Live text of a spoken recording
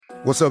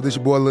What's up, this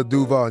your boy Lil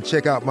Duval, and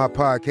check out my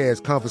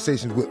podcast,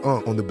 Conversations with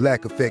Unc, on the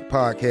Black Effect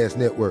Podcast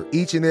Network.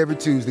 Each and every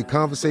Tuesday,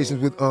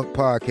 Conversations with Unc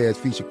podcast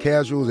feature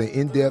casuals and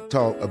in-depth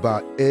talk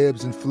about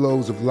ebbs and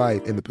flows of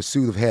life and the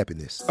pursuit of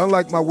happiness.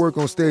 Unlike my work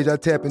on stage, I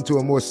tap into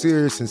a more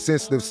serious and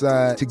sensitive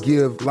side to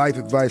give life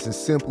advice and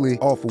simply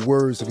offer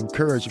words of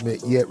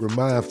encouragement, yet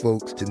remind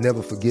folks to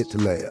never forget to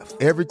laugh.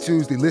 Every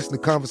Tuesday, listen to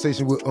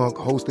Conversations with Unc,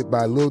 hosted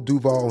by Lil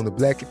Duval on the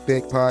Black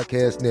Effect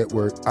Podcast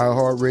Network,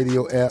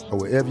 iHeartRadio app, or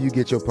wherever you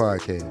get your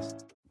podcasts.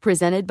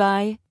 Presented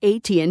by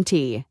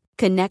AT&T.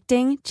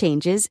 Connecting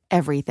changes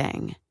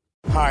everything.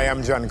 Hi,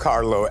 I'm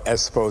Giancarlo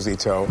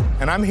Esposito,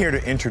 and I'm here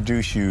to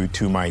introduce you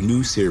to my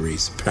new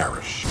series,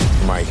 Parrish.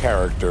 My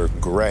character,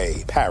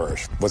 Gray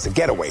Parrish, was a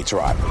getaway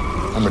driver.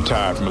 I'm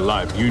retired from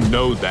life. You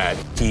know that.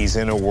 He's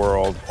in a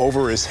world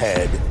over his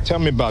head. Tell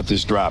me about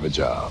this driver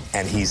job.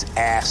 And he's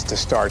asked to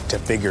start to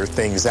figure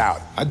things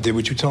out. I did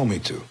what you told me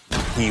to.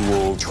 He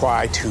will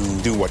try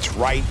to do what's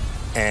right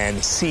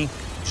and seek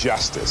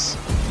justice.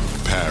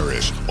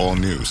 Parrish, all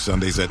new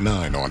Sundays at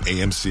 9 on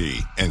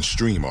AMC and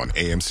stream on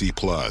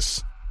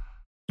AMC+.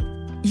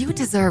 You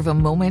deserve a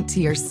moment to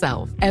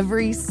yourself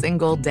every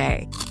single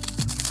day.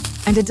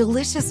 And a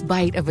delicious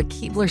bite of a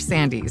Keebler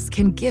Sandies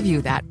can give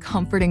you that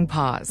comforting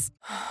pause.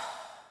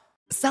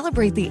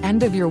 Celebrate the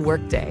end of your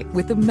workday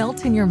with the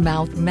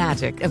melt-in-your-mouth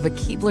magic of a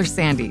Keebler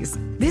Sandies.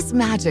 This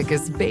magic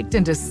is baked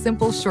into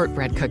simple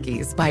shortbread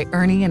cookies by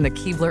Ernie and the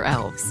Keebler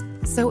Elves.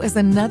 So as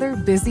another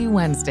busy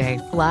Wednesday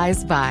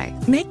flies by,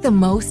 make the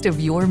most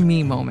of your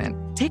me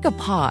moment. Take a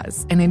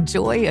pause and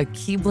enjoy a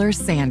Keebler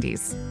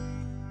Sandies.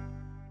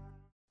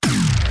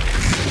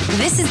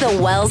 This is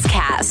the Wells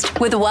Cast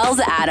with Wells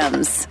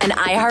Adams, an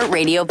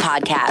iHeartRadio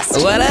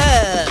podcast. What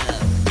up?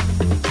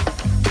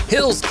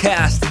 Hills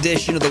Cast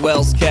edition of the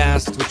Wells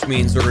Cast, which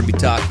means we're going to be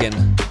talking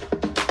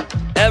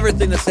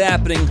everything that's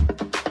happening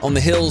on the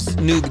Hills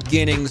New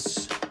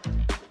Beginnings,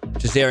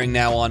 which is airing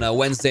now on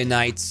Wednesday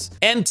nights.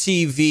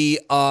 MTV,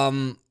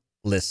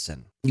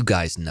 listen, you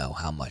guys know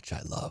how much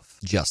I love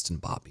Justin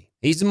Bobby.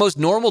 He's the most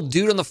normal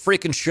dude on the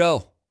freaking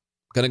show.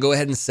 Gonna go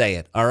ahead and say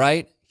it, all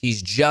right?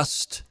 He's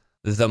just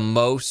the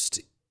most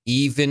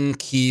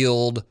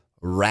even-keeled,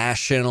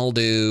 rational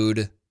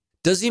dude.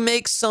 Does he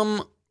make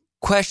some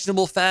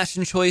questionable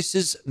fashion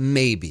choices?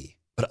 Maybe.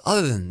 But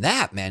other than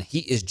that, man, he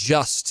is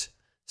just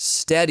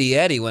steady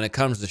Eddie when it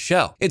comes to the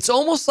show. It's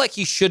almost like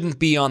he shouldn't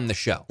be on the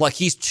show. Like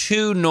he's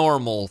too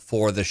normal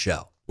for the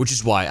show, which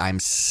is why I'm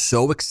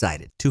so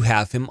excited to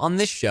have him on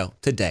this show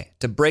today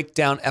to break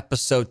down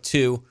episode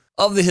 2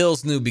 of The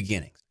Hills New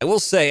Beginnings. I will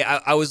say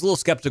I was a little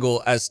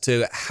skeptical as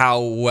to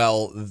how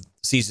well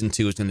season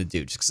 2 is going to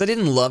do, just because I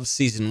didn't love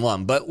season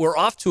 1, but we're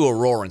off to a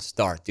roaring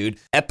start, dude.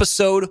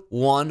 Episode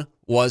 1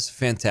 was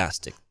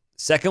fantastic.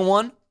 Second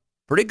one,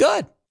 pretty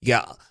good. You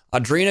got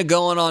Audrina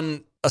going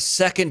on a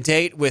second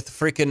date with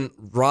freaking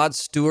Rod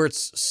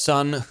Stewart's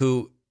son,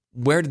 who,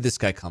 where did this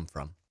guy come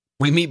from?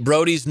 We meet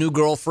Brody's new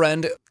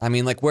girlfriend. I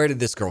mean, like, where did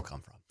this girl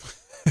come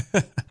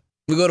from?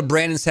 We go to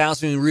Brandon's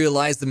house and we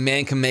realize the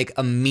man can make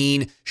a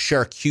mean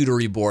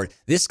charcuterie board.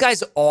 This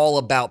guy's all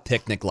about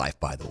picnic life,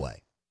 by the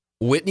way.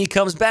 Whitney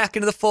comes back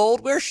into the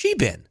fold. Where's she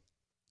been?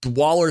 The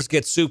Wallers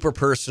get super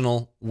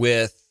personal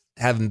with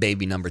having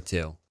baby number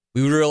 2.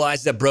 We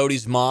realize that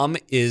Brody's mom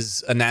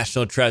is a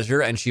national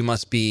treasure and she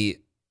must be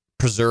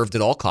preserved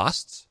at all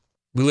costs.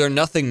 We learn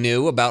nothing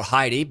new about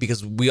Heidi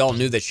because we all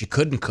knew that she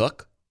couldn't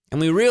cook.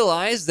 And we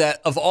realize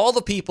that of all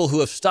the people who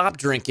have stopped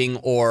drinking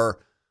or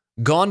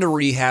gone to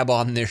rehab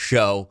on this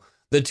show,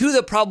 the two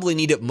that probably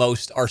need it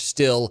most are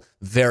still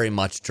very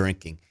much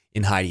drinking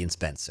in Heidi and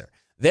Spencer.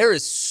 There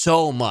is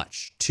so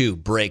much to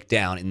break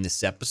down in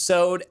this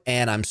episode,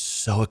 and I'm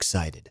so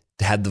excited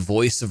to have the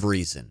voice of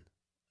reason,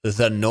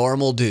 the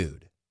normal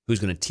dude, who's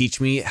going to teach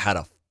me how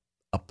to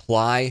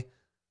apply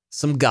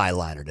some guy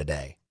liner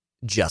today,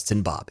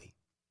 Justin Bobby.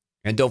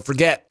 And don't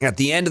forget, at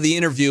the end of the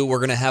interview, we're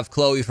going to have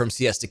Chloe from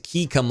Siesta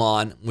Key come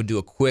on. We'll do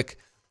a quick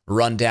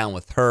rundown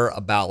with her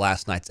about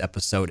last night's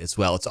episode as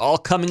well. It's all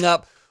coming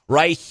up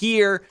right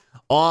here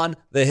on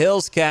the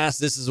Hills Cast.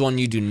 This is one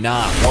you do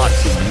not want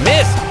to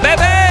miss,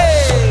 baby!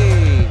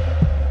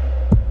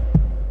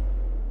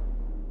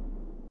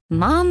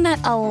 Mom met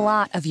a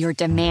lot of your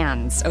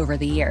demands over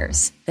the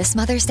years. This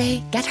Mother's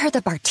Day, get her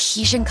the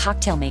Bartesian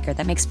cocktail maker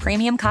that makes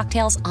premium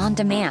cocktails on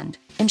demand.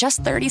 In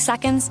just 30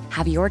 seconds,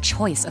 have your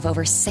choice of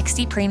over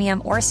 60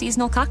 premium or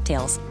seasonal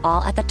cocktails,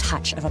 all at the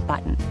touch of a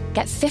button.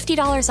 Get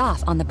 $50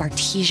 off on the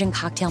Bartesian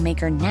cocktail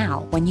maker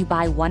now when you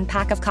buy 1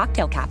 pack of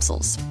cocktail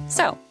capsules.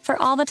 So, for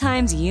all the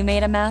times you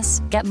made a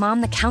mess, get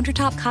Mom the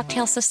countertop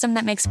cocktail system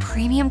that makes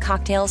premium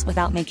cocktails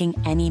without making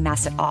any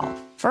mess at all.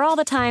 For all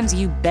the times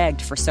you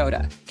begged for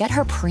soda, get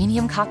her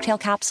premium cocktail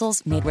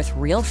capsules made with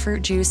real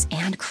fruit juice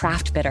and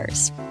craft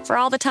bitters. For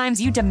all the times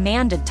you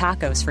demanded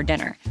tacos for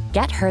dinner,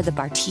 get her the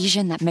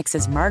Bartesian that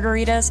mixes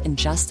margaritas in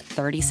just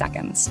 30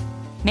 seconds.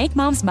 Make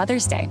Mom's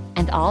Mother's Day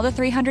and all the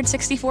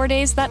 364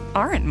 days that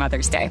aren't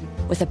Mother's Day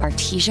with a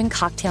Bartesian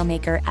cocktail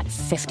maker at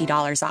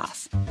 $50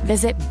 off.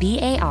 Visit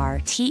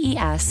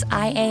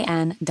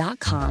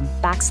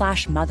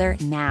BARTESIAN.com/mother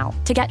now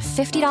to get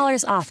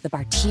 $50 off the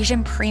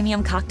Bartesian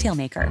Premium Cocktail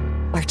Maker.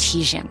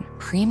 Bartesian,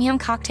 premium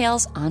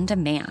cocktails on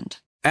demand.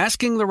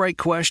 Asking the right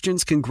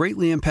questions can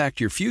greatly impact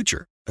your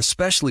future,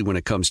 especially when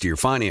it comes to your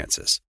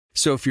finances.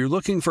 So if you're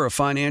looking for a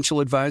financial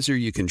advisor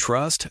you can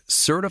trust,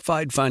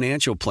 certified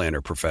financial planner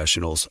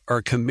professionals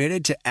are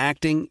committed to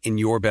acting in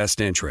your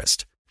best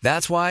interest.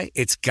 That's why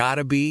it's got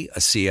to be a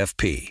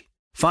CFP.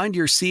 Find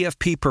your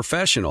CFP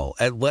professional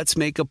at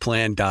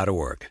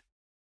letsmakeaplan.org.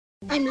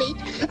 I'm late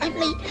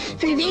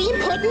for a very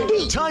important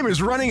date. Time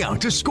is running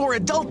out to score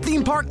adult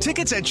theme park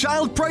tickets at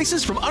child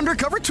prices from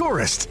Undercover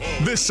Tourist.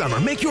 This summer,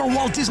 make your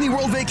Walt Disney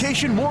World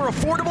vacation more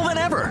affordable than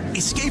ever.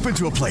 Escape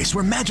into a place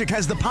where magic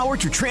has the power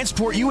to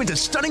transport you into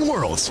stunning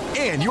worlds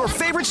and your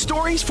favorite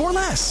stories for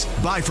less.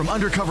 Buy from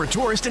Undercover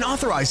Tourist, an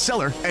authorized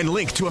seller, and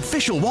link to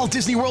official Walt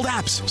Disney World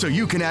apps so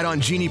you can add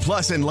on Genie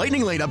Plus and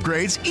Lightning Lane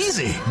upgrades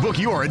easy. Book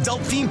your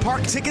adult theme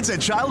park tickets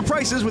at child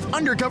prices with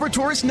Undercover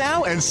Tourist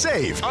now and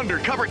save.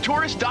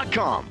 UndercoverTourist.com.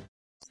 All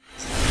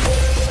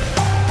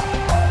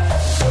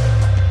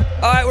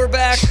right, we're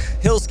back.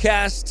 Hills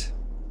Cast,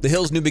 The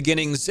Hills New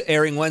Beginnings,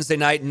 airing Wednesday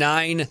night,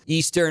 9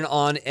 Eastern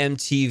on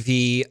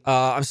MTV.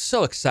 I'm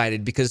so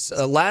excited because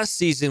last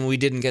season we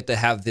didn't get to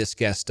have this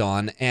guest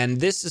on, and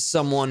this is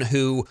someone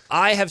who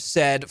I have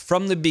said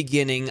from the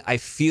beginning I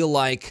feel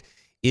like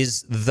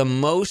is the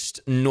most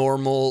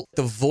normal,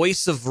 the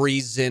voice of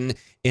reason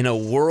in a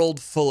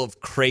world full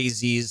of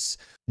crazies.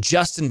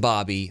 Justin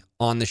Bobby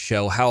on the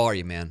show. How are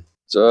you, man?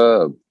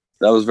 That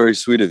was very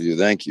sweet of you.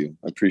 Thank you.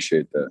 I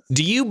appreciate that.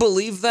 Do you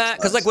believe that?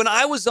 Because like when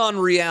I was on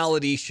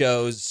reality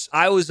shows,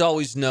 I was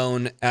always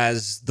known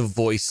as the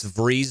voice of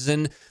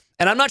reason.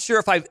 And I'm not sure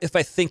if I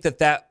think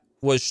that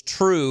was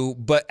true,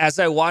 but as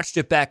I watched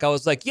it back, I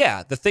was like,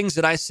 yeah, the things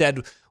that I said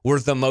were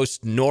the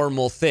most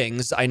normal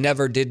things. I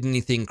never did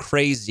anything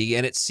crazy.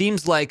 And it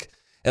seems like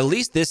at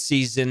least this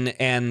season,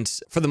 and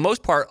for the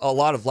most part, a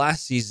lot of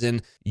last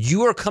season,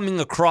 you are coming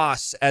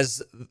across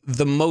as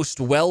the most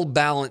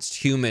well-balanced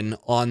human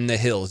on the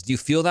Hills. Do you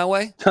feel that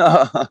way?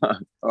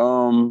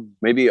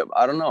 Maybe,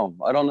 I don't know.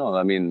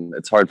 I mean,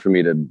 it's hard for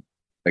me to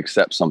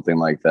accept something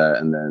like that.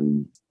 And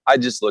then I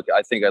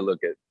think I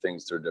look at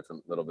things through a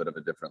little bit of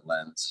a different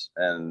lens.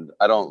 And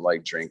I don't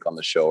like drink on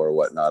the show or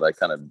whatnot. I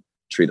kind of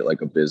treat it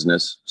like a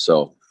business.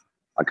 So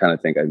I kind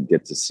of think I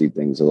get to see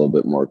things a little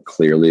bit more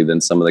clearly than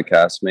some of the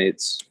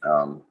castmates.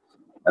 And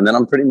then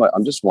I'm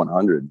just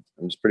 100.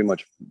 I'm just pretty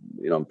much,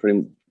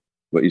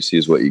 what you see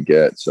is what you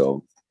get.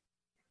 So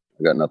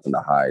I got nothing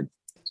to hide.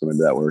 So maybe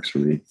that works for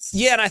me.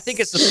 Yeah, and I think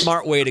it's a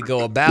smart way to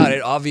go about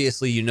it.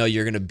 Obviously,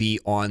 you're going to be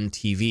on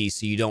TV,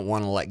 so you don't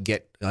want to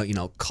get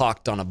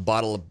cocked on a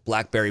bottle of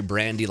blackberry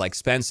brandy like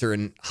Spencer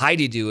and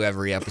Heidi do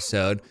every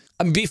episode.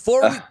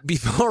 Before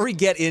we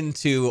get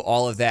into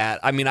all of that,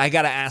 I mean, I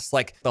got to ask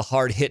the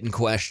hard-hitting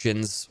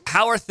questions.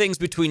 How are things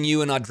between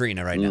you and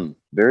Audrina right now?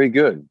 Very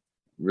good.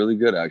 Really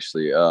good,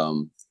 actually.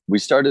 We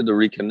started to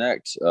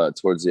reconnect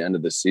towards the end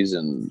of the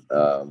season,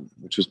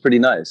 which was pretty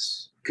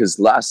nice. Because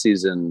last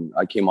season,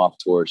 I came off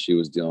tour. She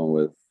was dealing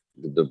with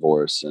the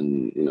divorce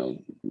and,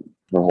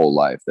 her whole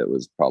life that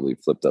was probably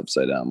flipped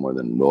upside down more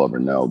than we'll ever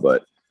know.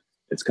 But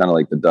it's kind of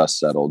like the dust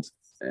settled.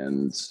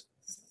 And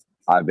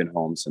I've been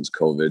home since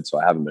COVID, so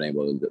I haven't been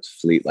able to just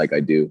fleet like I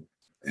do.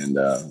 And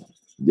there's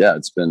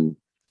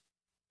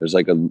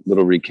like a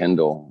little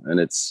rekindle,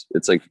 and it's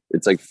like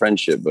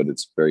friendship, but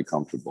it's very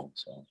comfortable.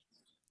 So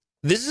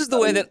this is the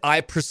way that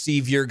I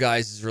perceive your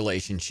guys'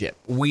 relationship.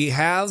 We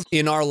have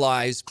in our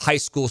lives high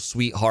school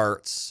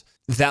sweethearts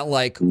that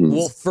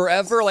will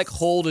forever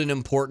hold an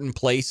important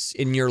place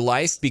in your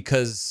life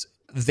because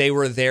they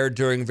were there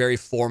during very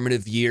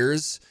formative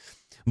years.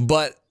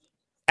 But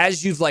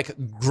as you've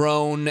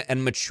grown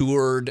and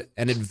matured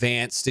and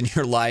advanced in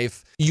your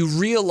life, you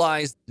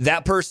realize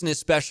that person is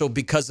special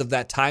because of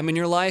that time in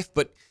your life,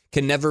 but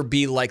can never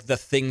be the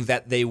thing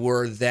that they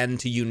were then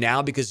to you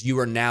now because you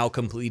are now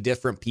completely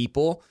different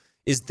people.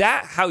 Is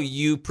that how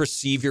you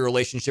perceive your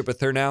relationship with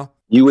her now?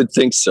 You would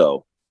think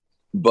so,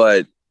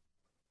 but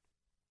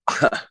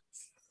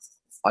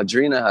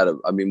Audrina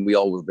we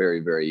all were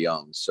very, very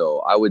young. So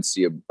I would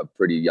see a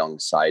pretty young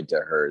side to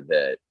her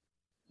that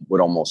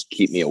would almost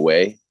keep me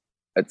away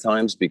at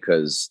times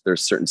because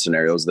there's certain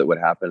scenarios that would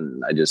happen.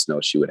 And I just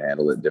know she would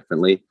handle it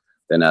differently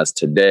than as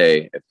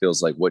today. It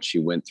feels like what she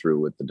went through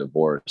with the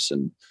divorce.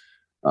 And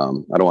I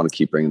don't want to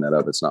keep bringing that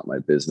up. It's not my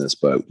business,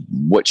 but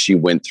what she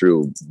went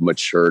through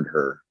matured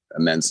her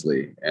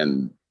immensely.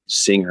 And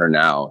seeing her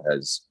now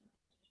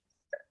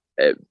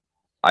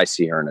I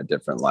see her in a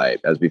different light.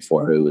 As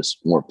before, it was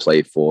more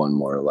playful and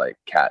more like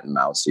cat and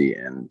mousey.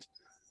 And,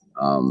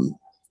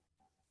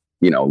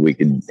 we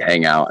could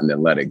hang out and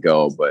then let it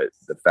go. But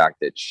the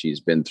fact that she's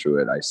been through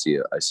it, I see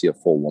a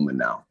full woman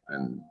now.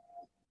 And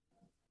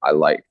I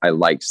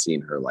like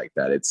seeing her like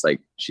that. It's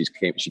like she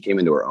came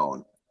into her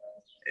own.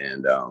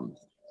 And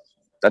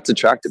that's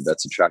attractive.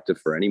 That's attractive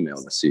for any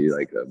male to see,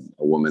 like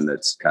a woman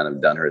that's kind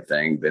of done her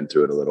thing, been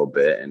through it a little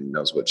bit, and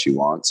knows what she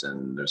wants,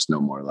 and there's no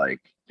more like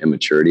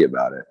immaturity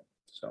about it.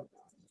 So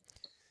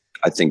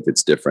I think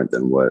it's different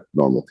than what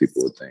normal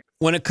people would think.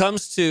 When it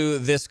comes to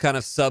this kind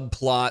of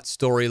subplot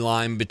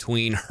storyline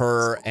between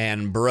her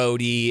and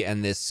Brody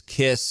and this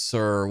kiss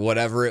or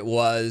whatever it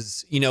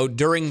was, you know,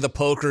 during the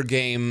poker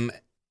game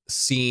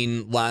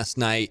scene last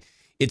night,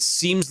 it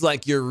seems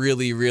like you're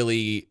really,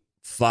 really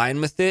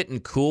fine with it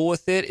and cool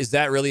with it. Is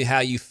that really how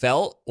you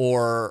felt,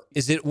 or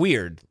is it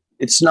weird?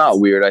 It's not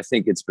weird. I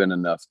think it's been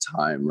enough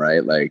time,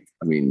 right? Like,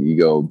 I mean, you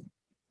go,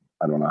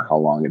 I don't know how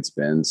long it's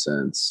been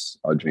since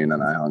Audrina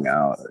and I hung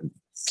out.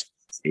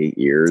 8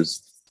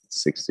 years,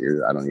 6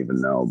 years, I don't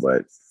even know.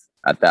 But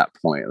at that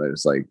point,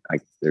 there's like,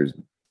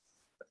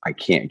 I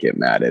can't get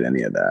mad at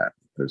any of that.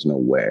 There's no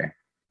way.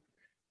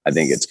 I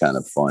think it's kind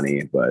of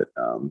funny, but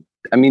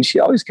I mean, she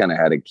always kind of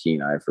had a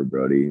keen eye for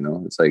Brody. You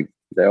know, it's like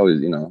they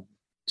always, you know,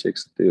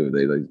 chicks do.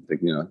 They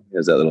like, you know,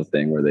 there's that little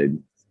thing where they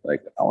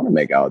like, I want to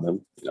make out with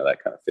him, you know,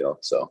 that kind of feel.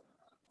 So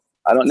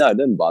I don't know. It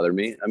doesn't bother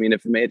me. I mean,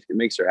 if it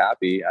makes her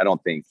happy, I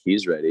don't think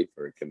he's ready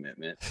for a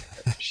commitment.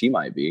 She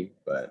might be,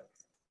 but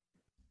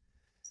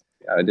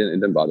yeah, it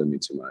didn't bother me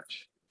too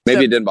much.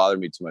 Maybe it didn't bother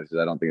me too much because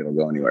I don't think it'll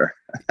go anywhere.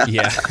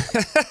 Yeah.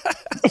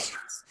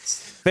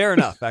 Fair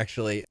enough,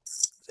 actually.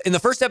 In the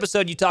first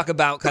episode, you talk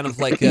about kind of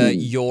like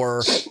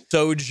your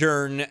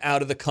sojourn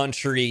out of the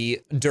country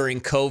during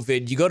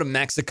COVID. You go to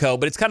Mexico,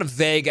 but it's kind of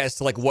vague as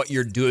to like what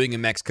you're doing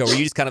in Mexico. Were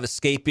you just kind of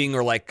escaping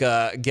or like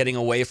getting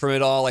away from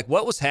it all? Like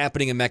what was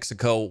happening in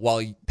Mexico while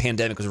the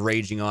pandemic was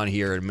raging on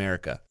here in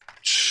America?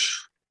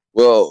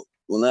 Well,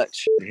 when that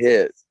shit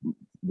hit,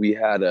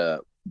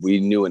 we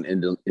knew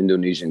an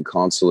Indonesian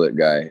consulate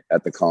guy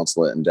at the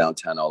consulate in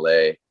downtown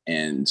LA,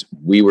 and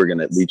we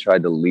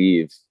tried to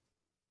leave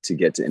to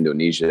get to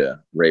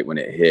Indonesia right when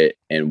it hit,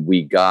 and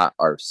we got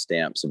our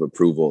stamps of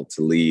approval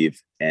to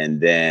leave. And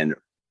then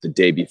the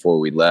day before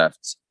we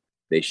left,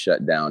 they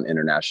shut down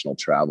international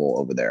travel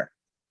over there.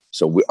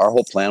 So our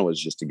whole plan was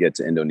just to get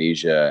to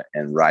Indonesia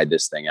and ride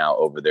this thing out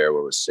over there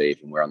where it was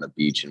safe, and we're on the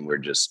beach and we're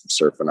just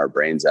surfing our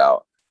brains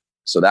out.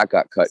 So that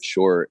got cut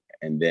short.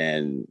 And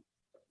then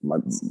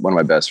one of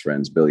my best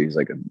friends, Billy, he's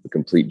like a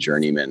complete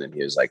journeyman, and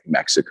he was like,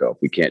 Mexico,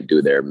 we can't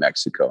do there,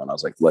 Mexico. And I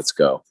was like, let's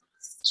go.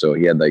 So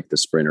he had like the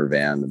Sprinter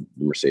van, the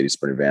Mercedes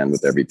Sprinter van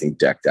with everything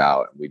decked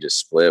out. And we just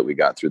split. We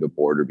got through the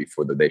border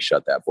before they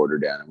shut that border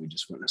down, and we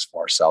just went as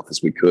far south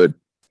as we could.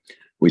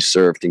 We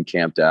surfed and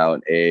camped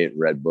out, ate,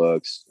 read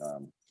books,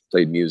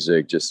 played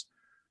music,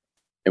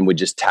 and would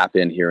just tap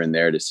in here and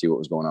there to see what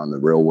was going on in the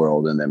real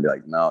world, and then be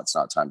like, no, it's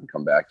not time to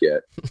come back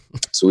yet.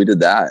 So we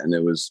did that, and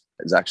it was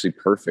actually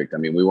perfect. I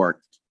mean, we weren't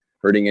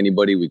hurting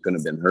anybody. We couldn't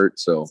have been hurt.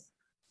 So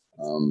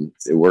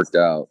it worked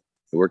out.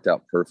 It worked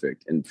out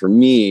perfect. And for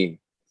me,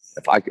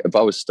 if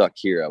I was stuck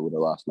here, I would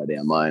have lost my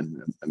damn mind.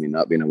 I mean,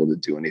 not being able to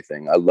do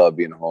anything. I love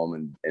being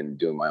home and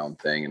doing my own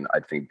thing. And I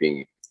think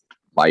being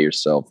by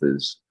yourself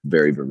is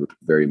very,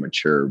 very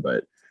mature,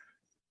 but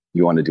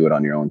you want to do it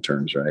on your own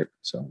terms, right?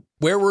 So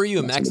where were you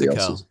in Mexico?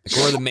 Like,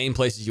 where were the main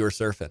places you were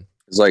surfing?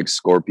 It's like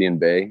Scorpion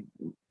Bay,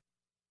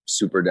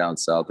 super down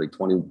south, like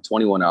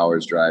 21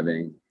 hours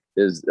driving.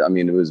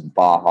 It was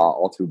Baja,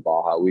 all through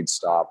Baja. We'd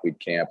stop, we'd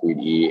camp, we'd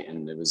eat.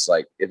 And it was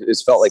like, it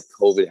felt like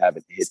COVID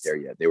hadn't hit there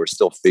yet. They were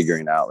still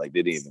figuring out, like,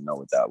 they didn't even know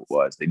what that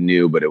was. They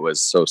knew, but it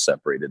was so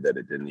separated that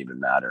it didn't even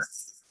matter.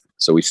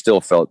 So we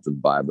still felt the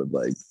vibe of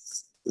like,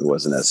 it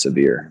wasn't as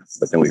severe.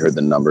 But then we heard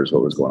the numbers,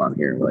 what was going on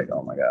here. And we're like,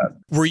 oh my God.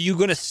 Were you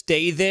going to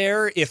stay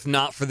there if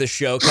not for the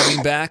show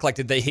coming back? Like,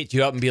 did they hit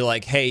you up and be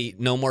like, hey,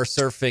 no more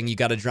surfing, you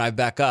got to drive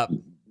back up?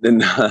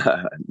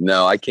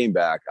 No, I came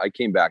back. I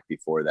came back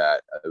before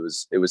that. It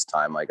was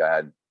time. Like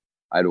I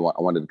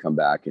wanted to come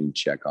back and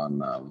check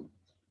on,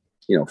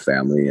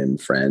 family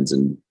and friends,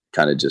 and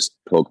kind of just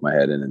poke my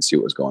head in and see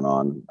what was going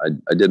on.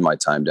 I did my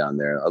time down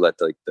there. I let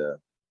like the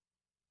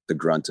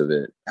grunt of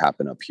it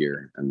happen up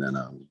here. And then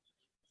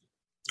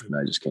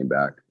I just came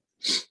back.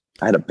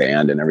 I had a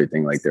band and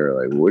everything. Like, they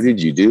were like, what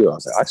did you do? I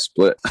was like, I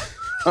split.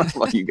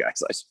 Like, you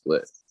guys, I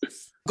split.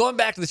 Going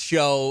back to the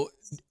show,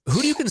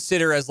 who do you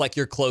consider as like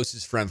your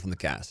closest friend from the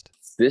cast?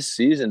 This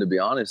season, to be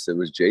honest, it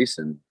was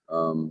Jason.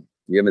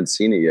 You haven't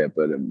seen it yet,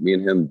 but me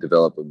and him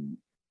developed a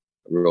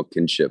real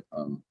kinship.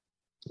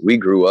 We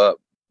grew up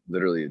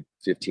literally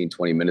 15,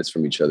 20 minutes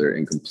from each other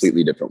in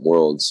completely different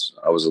worlds.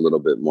 I was a little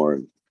bit more,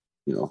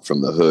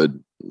 from the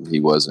hood. He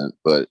wasn't,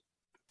 but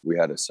we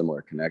had a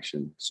similar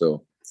connection.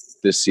 So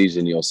this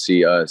season, you'll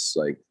see us,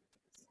 like,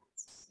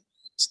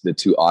 the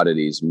two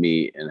oddities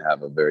meet and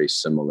have a very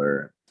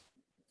similar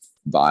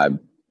vibe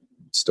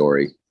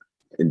story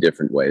in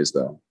different ways,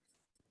 though.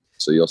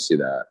 So you'll see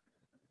that.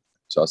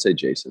 So I'll say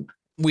Jason.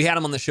 We had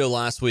him on the show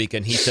last week,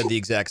 and he said the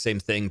exact same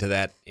thing to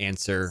that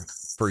answer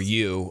for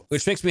you,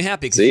 which makes me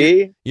happy.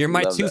 See? You're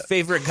my Love two that.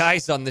 favorite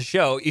guys on the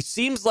show. It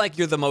seems like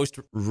you're the most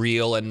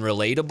real and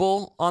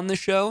relatable on the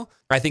show.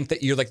 I think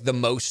that you're like the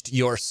most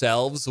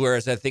yourselves,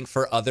 whereas I think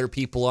for other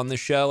people on the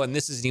show, and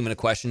this isn't even a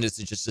question, this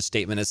is just a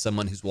statement as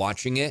someone who's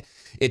watching it,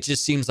 it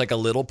just seems like a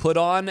little put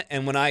on.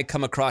 And when I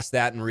come across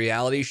that in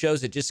reality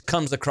shows, it just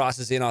comes across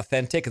as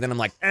inauthentic. And then I'm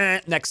like,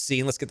 next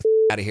scene, let's get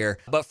the out of here.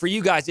 But for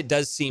you guys, it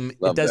does seem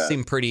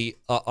pretty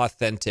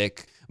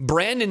authentic.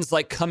 Brandon's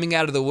like coming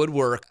out of the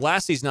woodwork.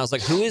 Last season, I was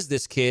like, who is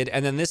this kid?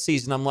 And then this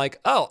season, I'm like,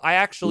 oh,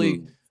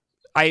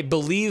 I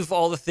believe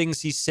all the things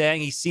he's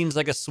saying. He seems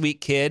like a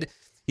sweet kid.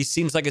 He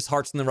seems like his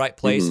heart's in the right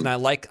place. And I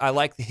like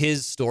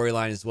his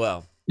storyline as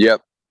well.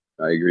 Yep.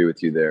 I agree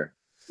with you there.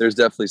 There's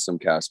definitely some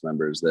cast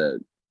members that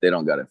they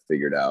don't got it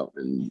figured out.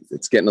 And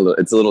it's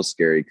a little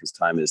scary because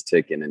time is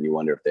ticking and you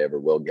wonder if they ever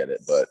will get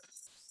it. But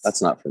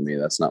that's not for me.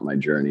 That's not my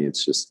journey.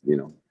 It's just,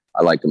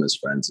 I like them as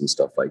friends and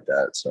stuff like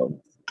that.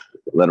 So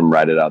let them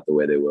ride it out the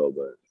way they will.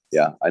 But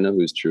yeah, I know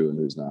who's true and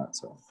who's not.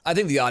 So I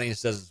think the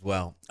audience does as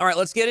well. All right,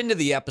 let's get into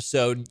the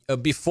episode.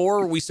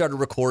 Before we started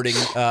recording,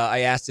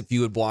 I asked if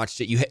you had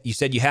watched it. You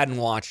said you hadn't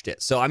watched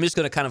it. So I'm just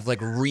going to kind of like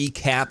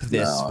recap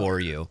this for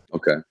you.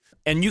 Okay.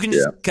 And you can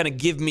just kind of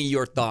give me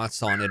your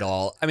thoughts on it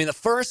all. I mean, the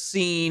first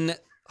scene,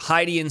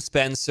 Heidi and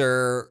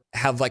Spencer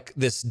have like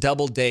this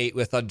double date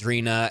with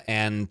Audrina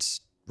and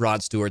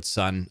Rod Stewart's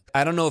son.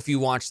 I don't know if you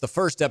watched the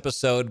first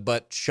episode,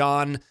 but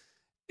Sean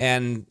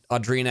and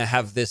Audrina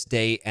have this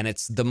date, and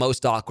it's the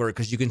most awkward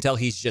because you can tell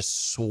he's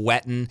just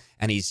sweating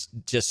and he's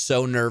just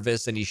so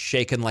nervous and he's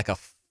shaking like a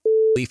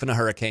leaf in a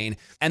hurricane.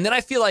 And then I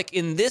feel like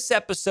in this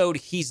episode,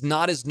 he's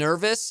not as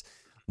nervous,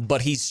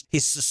 but he's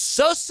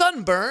so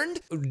sunburned.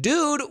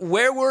 Dude,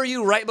 where were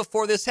you right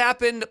before this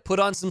happened? Put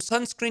on some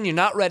sunscreen. You're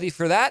not ready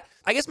for that.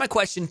 I guess my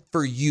question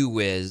for you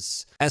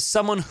is, as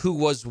someone who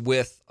was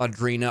with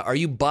Audrina, are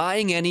you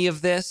buying any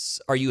of this?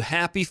 Are you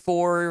happy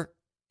for her?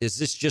 Is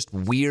this just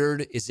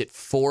weird? Is it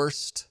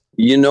forced?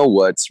 You know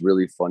what's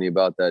really funny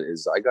about that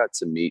is I got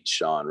to meet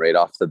Sean right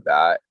off the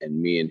bat,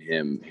 and me and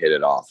him hit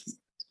it off.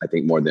 I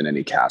think more than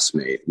any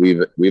castmate.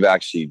 We've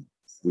actually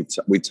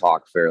we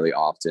talk fairly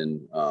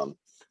often.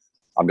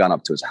 I've gone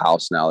up to his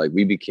house now. Like,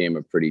 we became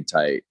a pretty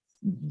tight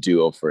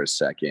duo for a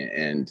second,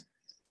 and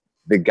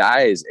the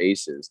guy is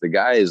aces. The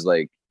guy is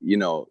like,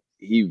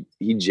 he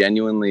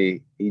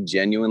genuinely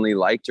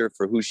liked her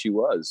for who she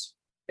was,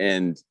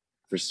 and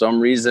for some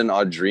reason,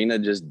 Audrina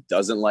just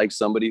doesn't like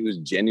somebody who's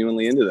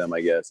genuinely into them,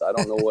 I guess. I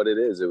don't know what it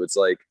is. It was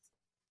like,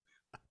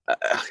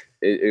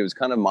 it was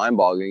kind of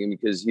mind-boggling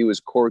because he was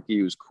quirky,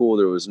 he was cool.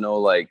 There was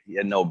no, he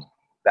had no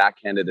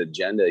backhanded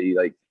agenda. He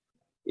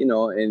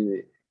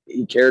and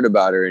he cared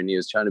about her and he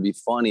was trying to be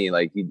funny.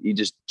 Like, he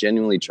just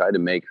genuinely tried to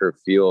make her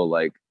feel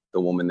like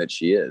the woman that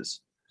she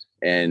is.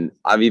 And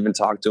I've even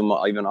talked to him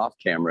even off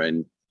camera,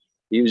 and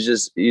he's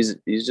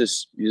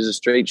a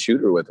straight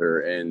shooter with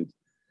her. And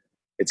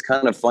it's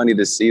kind of funny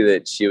to see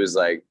that she was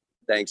like,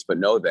 thanks, but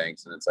no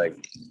thanks. And it's like,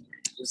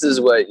 this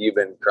is what you've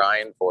been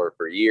crying for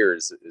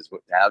years, is to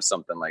have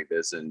something like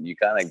this. And you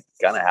kind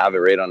of have it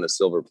right on the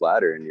silver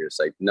platter. And you're just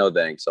like, no,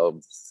 thanks.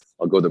 I'll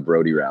go the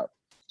Brody route.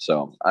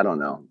 So I don't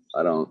know.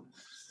 I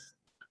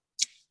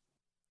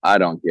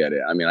don't get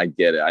it. I mean, I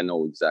get it. I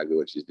know exactly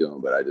what she's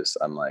doing, but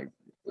I'm like,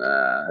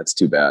 that's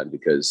too bad,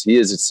 because he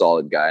is a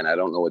solid guy. And I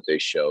don't know what they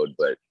showed,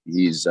 but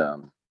he's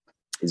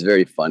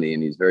very funny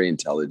and he's very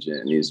intelligent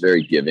and he's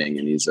very giving,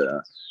 and he's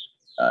a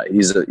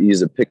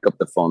pick up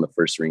the phone the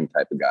first ring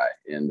type of guy.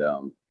 And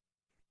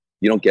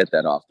you don't get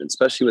that often,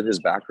 especially with his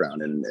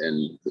background and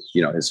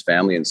his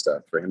family and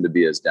stuff. For him to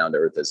be as down to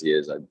earth as he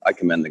is, I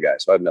commend the guy.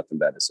 So I have nothing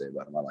bad to say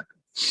about him. I like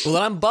him. Well,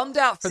 then I'm bummed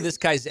out for this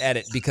guy's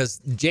edit,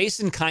 because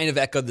Jason kind of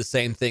echoed the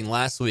same thing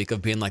last week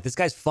of being like, this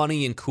guy's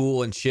funny and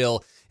cool and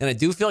chill. And I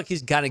do feel like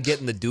he's kind of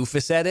getting the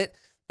doofus edit.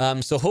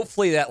 So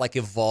hopefully that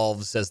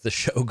evolves as the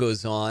show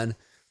goes on.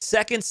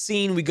 Second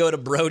scene, we go to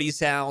Brody's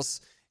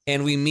house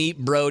and we meet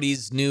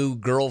Brody's new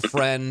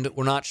girlfriend.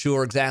 We're not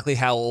sure exactly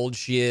how old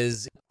she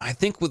is. I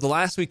think with the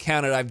last we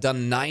counted, I've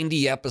done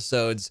 90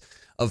 episodes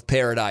of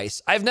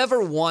Paradise. I've never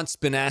once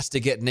been asked to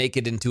get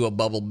naked into a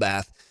bubble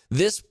bath.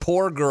 This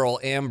poor girl,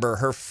 Amber,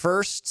 her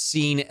first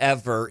scene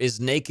ever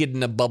is naked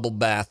in a bubble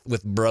bath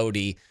with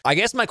Brody. I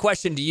guess my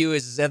question to you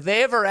is, have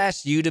they ever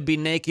asked you to be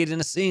naked in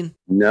a scene?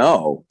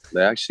 No,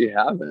 they actually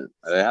haven't.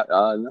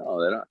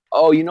 No, they don't.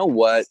 Oh, you know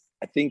what?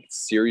 I think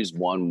series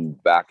 1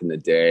 back in the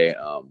day,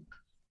 I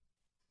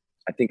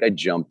think I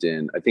jumped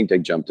in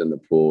the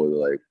pool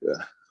with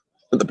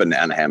the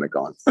banana hammock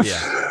on.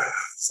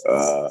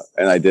 Yeah.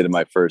 And I did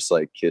my first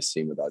kiss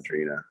scene with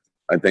Audrina.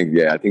 I think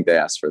they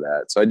asked for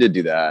that. So I did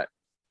do that.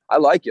 I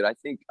like it. I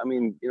think,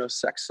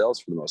 sex sells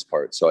for the most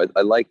part. So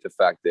I like the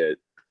fact that,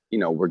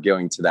 we're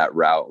going to that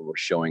route. We're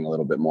showing a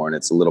little bit more, and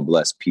it's a little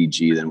less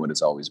PG than what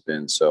it's always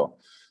been. So,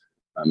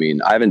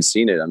 I haven't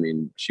seen it.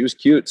 She was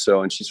cute.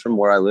 So, and she's from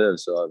where I live.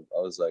 So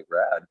I was like,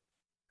 rad.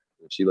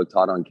 If she looked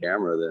hot on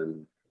camera,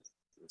 then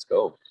let's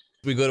go.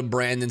 We go to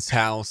Brandon's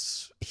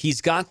house.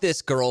 He's got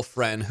this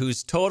girlfriend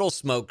who's total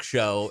smoke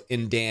show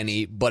in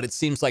Danny, but it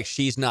seems like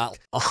she's not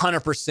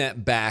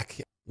 100%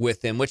 back.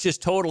 with him, which is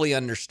totally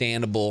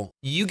understandable.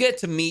 You get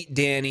to meet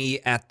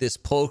Danny at this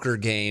poker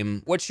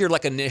game. What's your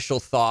like initial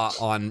thought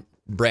on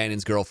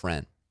Brandon's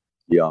girlfriend?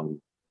 Young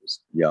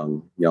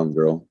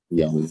girl.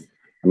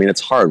 I mean,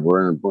 it's hard.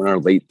 We're in our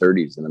late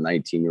 30s and a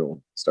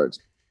 19-year-old starts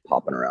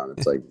popping around.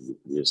 It's like,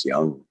 you're just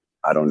young.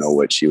 I don't know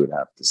what she would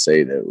have to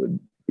say that would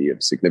be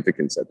of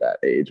significance at that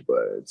age,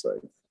 but it's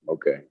like,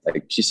 okay.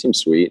 Like, she seems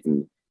sweet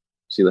and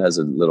she has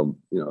a little,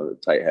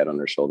 tight head on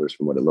her shoulders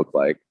from what it looked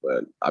like.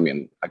 But I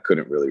mean, I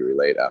couldn't really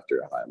relate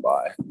after High and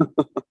By.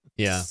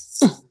 Yeah.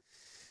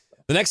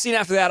 The next scene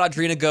after that,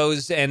 Audrina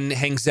goes and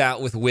hangs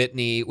out with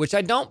Whitney, which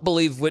I don't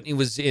believe Whitney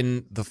was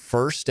in the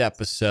first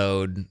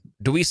episode.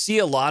 Do we see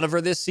a lot of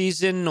her this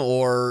season,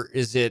 or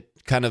is it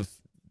kind of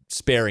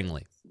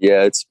sparingly?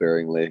 Yeah, it's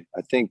sparingly.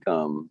 I think,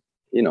 I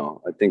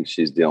think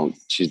she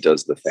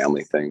does the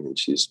family thing and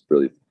she's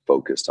really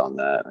focused on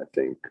that. I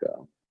think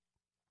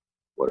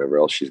whatever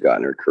else she's got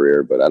in her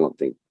career, but I don't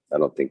think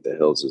The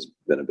Hills has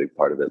been a big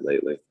part of it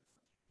lately.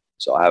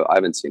 So I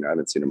haven't seen her. I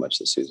haven't seen her much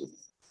this season.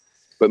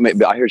 But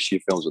maybe I hear she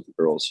films with the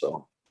girls,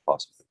 so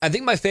possibly. I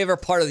think my favorite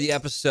part of the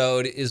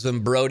episode is when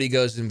Brody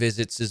goes and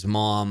visits his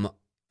mom,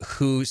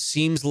 who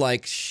seems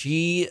like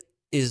she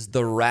is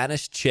the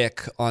raddest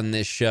chick on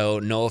this show.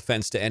 No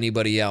offense to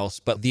anybody else,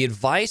 but the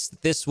advice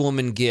that this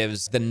woman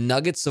gives, the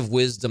nuggets of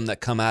wisdom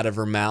that come out of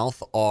her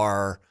mouth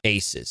are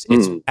aces.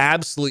 It's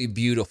absolutely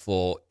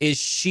beautiful. Is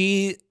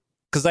she,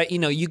 because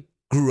you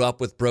grew up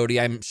with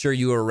Brody, I'm sure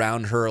you were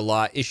around her a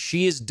lot. Is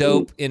she as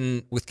dope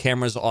with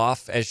cameras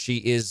off as she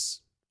is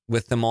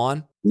with them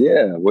on?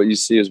 Yeah, what you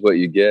see is what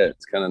you get.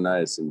 It's kind of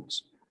nice, and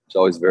she's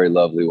always very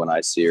lovely when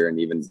I see her. And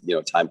even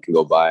time can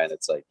go by, and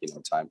it's like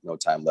no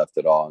time left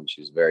at all. And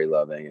she's very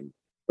loving, and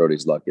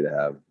Brody's lucky to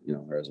have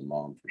her as a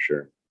mom for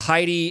sure.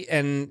 Heidi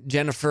and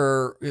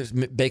Jennifer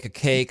bake a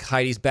cake.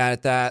 Heidi's bad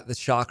at that. The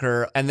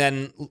shocker. And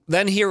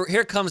then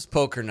here comes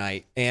poker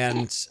night,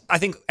 and I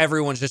think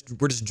everyone's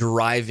we're just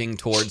driving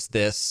towards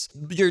this.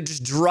 You're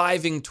just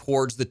driving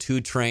towards the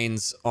two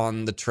trains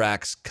on the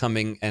tracks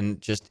coming and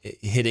just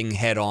hitting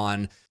head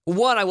on.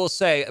 One, I will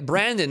say,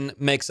 Brandon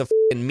makes a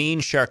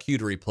mean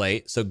charcuterie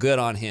plate, so good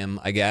on him,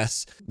 I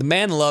guess. The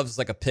man loves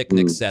like a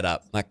picnic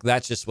setup. Like,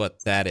 that's just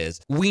what that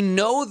is. We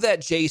know that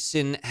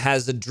Jason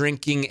has a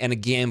drinking and a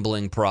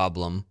gambling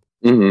problem.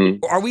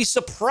 Mm-hmm. Are we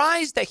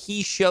surprised that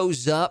he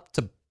shows up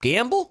to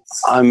gamble?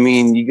 I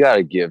mean, you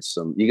gotta give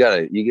some. You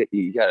gotta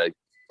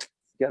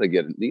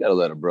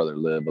let a brother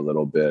live a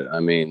little bit. I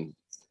mean,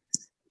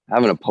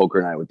 having a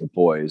poker night with the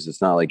boys,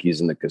 it's not like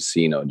he's in the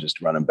casino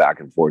just running back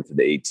and forth to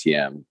the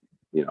ATM.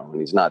 And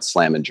he's not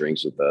slamming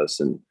drinks with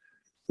us. And,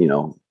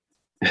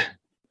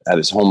 at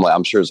his home life,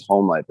 I'm sure his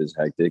home life is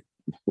hectic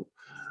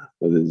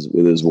with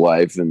his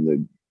wife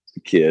and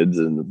the kids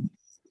and,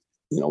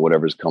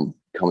 whatever's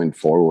coming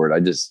forward.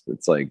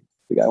 It's like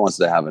the guy wants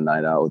to have a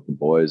night out with the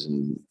boys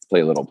and play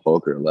a little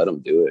poker. Let him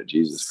do it.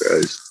 Jesus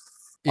Christ.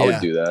 Yeah. I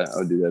would do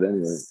that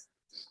anyway.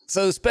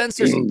 So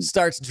Spencer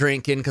starts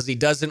drinking because he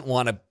doesn't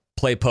want to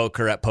play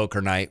poker at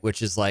poker night,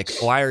 which is like,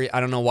 I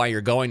don't know why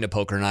you're going to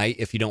poker night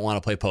if you don't want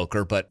to play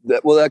poker, but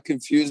that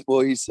confused. Well,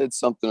 he said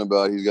something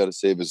about he's got to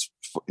save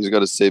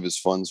his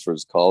funds for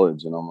his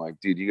college, and I'm like,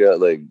 dude, you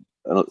got like,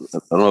 I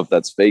don't know if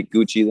that's fake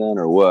Gucci then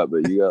or what,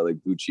 but you got like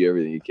Gucci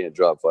everything. You can't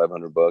drop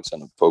 $500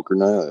 on a poker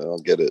night. I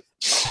don't get it.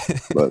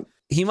 But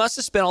he must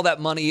have spent all that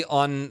money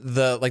on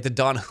the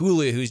Don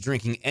Julio who's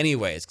drinking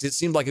anyways, because it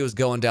seemed like it was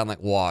going down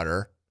like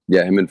water.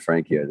 Yeah, him and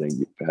Frankie, I think,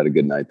 had a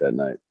good night that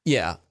night.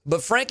 Yeah,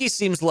 but Frankie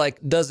seems like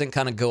doesn't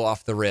kind of go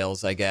off the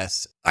rails, I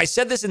guess. I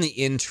said this in the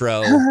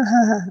intro.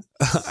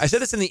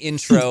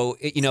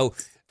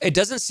 It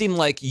doesn't seem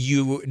like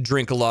you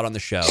drink a lot on the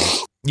show.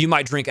 You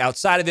might drink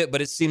outside of it,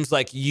 but it seems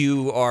like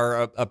you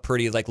are a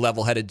pretty like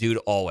level-headed dude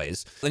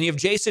always. Then you have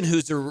Jason,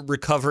 who's a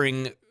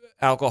recovering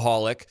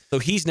alcoholic, so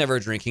he's never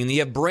drinking. And you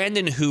have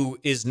Brandon, who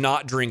is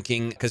not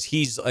drinking because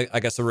he's, I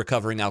guess, a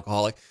recovering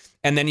alcoholic.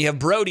 And then you have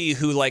Brody,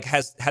 who like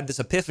has had this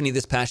epiphany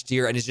this past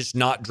year and is just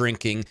not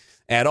drinking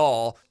at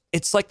all.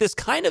 It's like this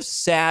kind of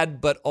sad,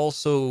 but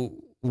also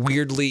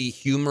weirdly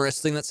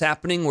humorous thing that's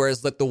happening.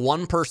 Whereas like the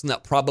one person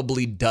that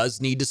probably does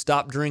need to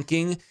stop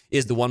drinking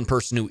is the one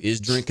person who is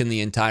drinking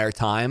the entire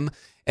time.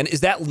 And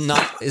is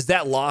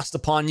that lost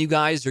upon you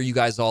guys? Or are you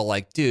guys all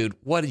like, dude,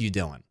 what are you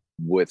doing?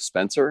 With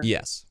Spencer?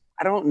 Yes.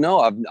 I don't know.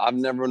 I've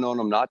never known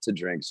him not to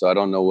drink, so I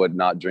don't know what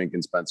not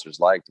drinking Spencer's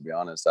like, to be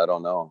honest. I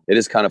don't know. It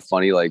is kind of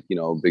funny, like,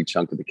 a big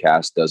chunk of the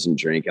cast doesn't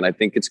drink, and I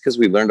think it's because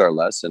we learned our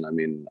lesson. I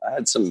mean, I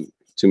had some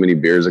too many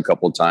beers a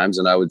couple of times,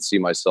 and I would see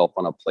myself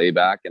on a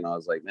playback, and I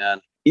was like,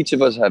 man, each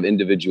of us have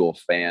individual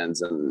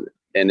fans, and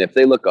if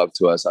they look up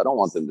to us, I don't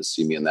want them to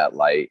see me in that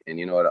light. And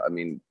you know what I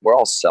mean? We're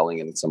all selling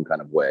in some kind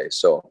of way,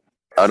 so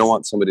I don't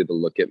want somebody to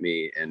look at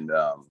me and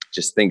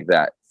just think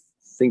that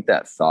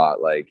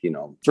thought, like,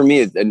 for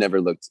me, it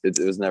never looked, it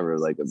was never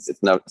like,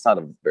 it's not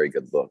a very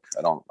good look.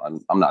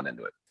 I'm not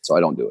into it. So I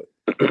don't do it.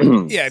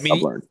 Yeah. I mean,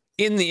 I've learned.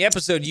 In the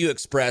episode, you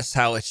express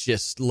how it's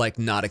just like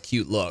not a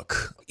cute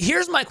look.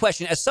 Here's my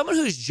question. As someone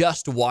who's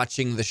just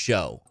watching the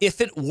show,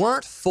 if it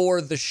weren't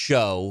for the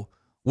show,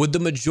 would the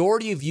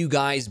majority of you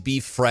guys be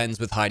friends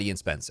with Heidi and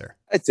Spencer?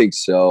 I think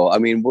so. I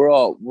mean, we're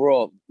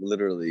all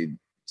literally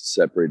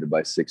separated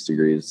by 6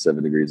 degrees,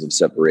 7 degrees of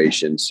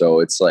separation. So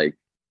it's like,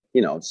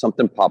 you know,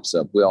 something pops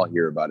up, we all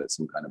hear about it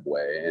some kind of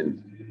way.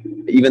 And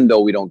even though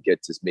we don't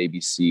get to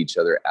maybe see each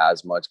other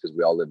as much because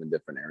we all live in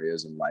different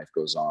areas and life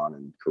goes on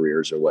and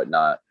careers or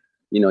whatnot,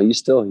 you know, you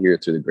still hear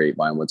through the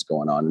grapevine what's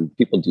going on, and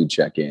people do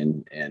check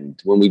in. And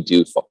when we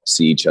do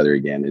see each other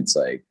again, it's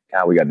like,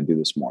 God, we got to do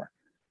this more.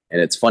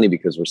 And it's funny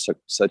because we're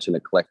such an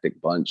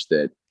eclectic bunch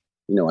that,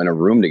 you know, in a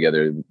room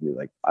together,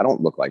 like, I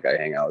don't look like I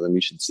hang out with them.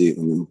 You should see it.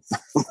 I mean,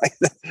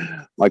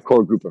 my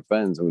core group of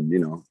friends would, you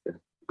know,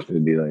 it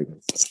would be like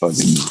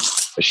fucking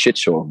a shit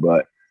show.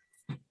 But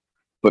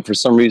for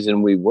some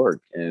reason we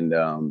work, and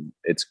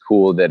it's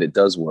cool that it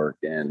does work.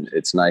 And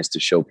it's nice to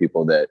show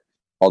people that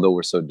although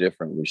we're so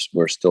different,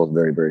 we're still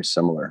very, very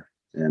similar.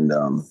 And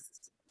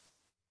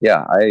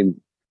yeah,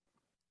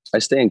 I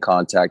stay in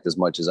contact as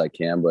much as I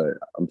can, but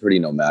I'm pretty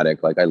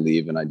nomadic. Like, I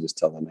leave and I just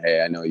tell them,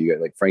 hey, I know you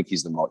guys, like,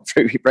 Frankie's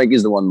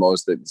the one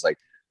most that's like,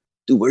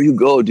 dude, where you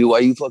go, dude? Why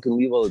you fucking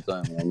leave all the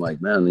time? And I'm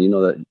like, man, you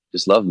know that,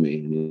 just love me.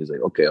 And he's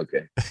like, okay.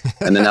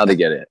 And then now they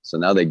get it. So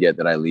now they get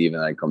that I leave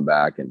and I come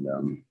back, and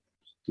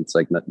it's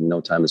like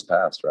no time has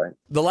passed, right?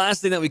 The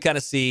last thing that we kind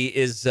of see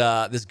is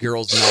this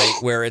girls' night,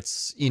 where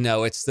it's, you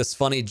know, it's this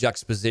funny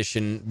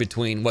juxtaposition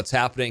between what's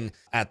happening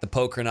at the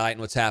poker night and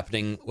what's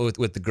happening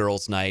with the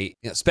girls' night.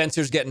 You know,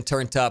 Spencer's getting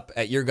turned up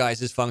at your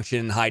guys'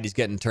 function, Heidi's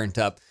getting turned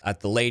up at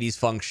the ladies'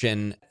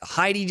 function.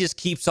 Heidi just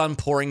keeps on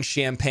pouring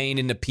champagne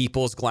into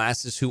people's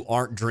glasses who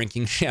aren't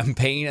drinking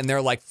champagne, and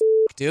they're like,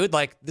 dude,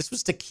 like, this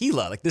was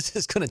tequila. Like, this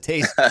is gonna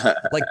taste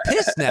like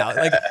piss now.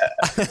 Like,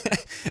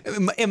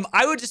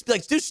 I would just be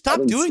like, dude,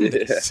 stop doing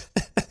this.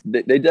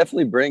 They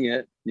definitely bring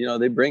it. You know,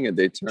 they bring it.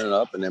 They turn it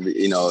up, and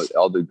you know,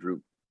 all the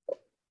group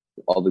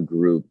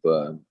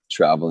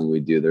traveling we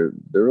do, they're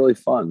really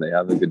fun. They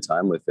have a good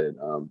time with it.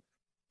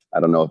 I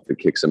don't know if it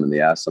kicks them in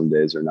the ass some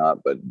days or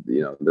not, but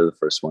you know, they're the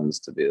first ones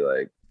to be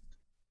like,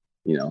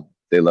 you know,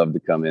 they love to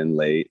come in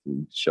late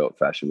and show up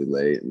fashionably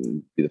late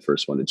and be the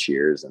first one to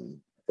cheers and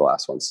the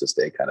last ones to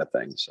stay, kind of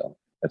thing. So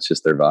that's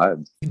just their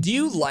vibe. Do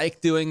you like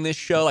doing this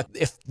show? Like,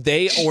 if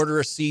they order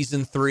a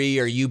season 3,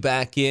 are you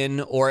back in?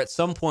 Or at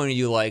some point are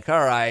you like,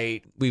 all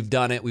right, we've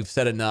done it, we've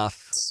said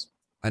enough,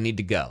 I need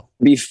to go?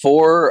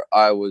 Before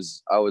I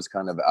was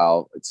kind of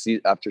out.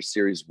 After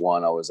series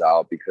 1, I was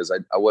out because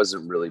I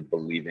wasn't really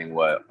believing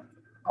what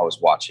I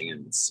was watching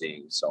and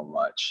seeing so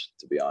much,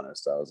 to be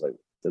honest. I was like,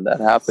 did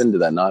that happen?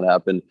 Did that not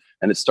happen?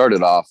 And it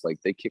started off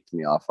like they kicked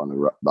me off on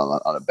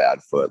a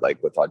bad foot,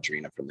 like with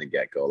Audrina from the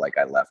get-go. Like,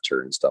 I left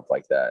her and stuff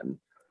like that, and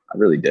I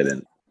really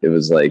didn't. It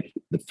was like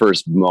the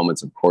first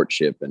moments of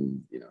courtship,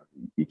 and you know,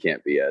 you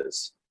can't be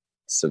as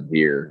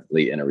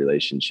severely in a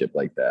relationship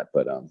like that.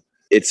 But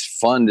it's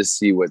fun to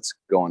see what's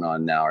going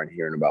on now and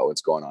hearing about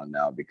what's going on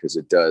now, because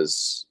it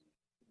does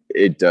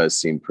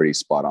seem pretty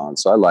spot on.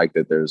 So I like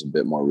that there's a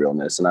bit more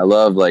realness, and I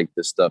love like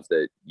the stuff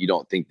that you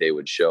don't think they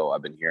would show.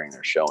 I've been hearing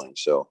they're showing,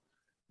 so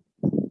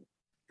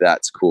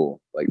that's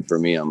cool. Like, for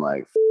me, I'm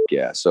like,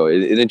 yeah. So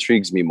it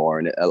intrigues me more,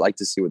 and I like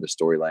to see where the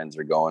storylines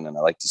are going, and I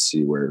like to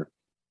see where,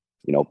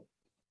 you know,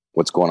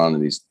 what's going on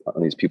in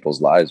these people's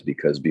lives,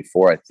 because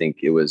before, I think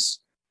it was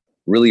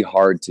really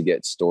hard to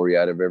get story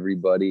out of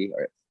everybody,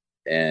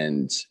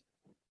 and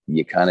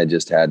you kind of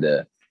just had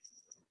to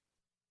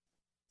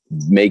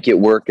make it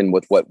work and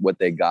with what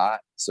they got.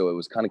 So it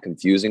was kind of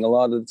confusing a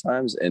lot of the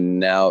times, and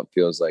now it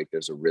feels like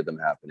there's a rhythm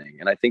happening.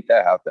 And I think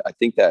that I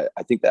think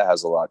that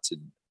has a lot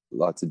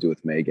to do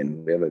with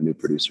Megan. We have a new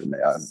producer,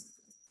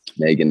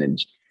 Megan,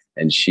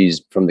 and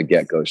she's from the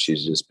get-go,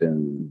 she's just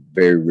been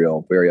very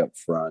real, very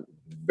upfront,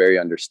 very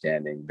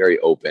understanding, very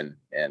open,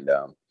 and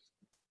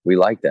we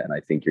like that. And I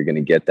think you're going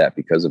to get that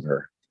because of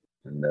her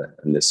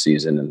in this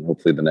season, and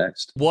hopefully the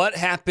next. What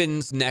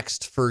happens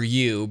next for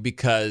you?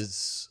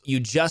 Because you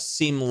just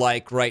seem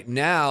like right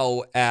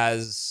now,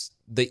 as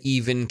the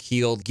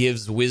even-keeled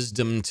gives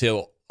wisdom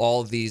to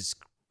all these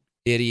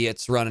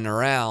idiots running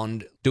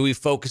around, do we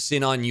focus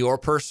in on your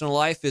personal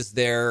life? Is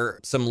there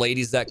some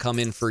ladies that come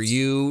in for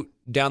you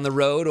down the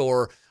road,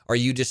 or are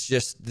you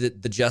just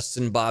the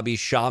Justin Bobby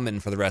shaman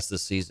for the rest of the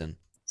season?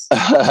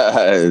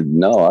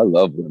 No, I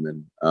love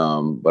women,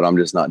 but I'm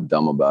just not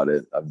dumb about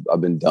it.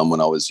 I've been dumb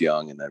when I was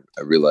young, and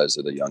I realized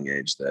at a young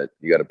age that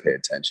you got to pay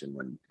attention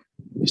when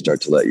you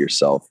start to let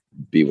yourself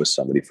be with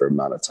somebody for an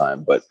amount of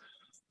time. But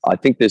I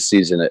think this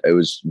season, it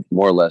was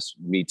more or less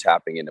me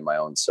tapping into my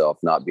own self,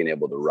 not being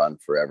able to run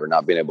forever,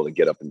 not being able to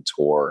get up and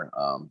tour.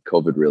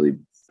 COVID really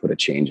put a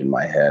change in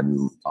my head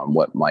on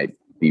what might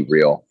be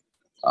real.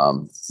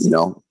 You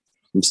know,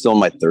 I'm still in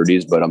my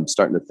 30s, but I'm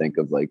starting to think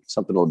of like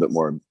something a little bit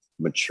more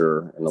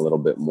mature and a little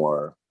bit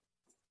more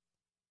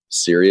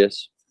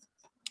serious.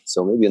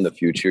 So maybe in the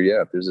future,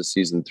 yeah, if there's a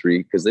season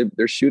 3, because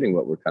they're shooting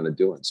what we're kind of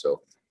doing.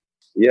 So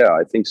yeah,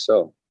 I think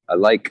so. I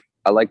like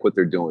what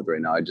they're doing with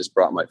right now. I just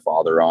brought my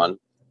father on,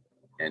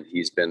 and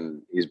he's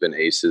been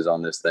aces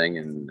on this thing,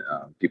 and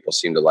people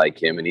seem to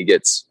like him, and he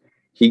gets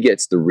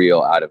the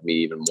real out of me,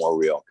 even more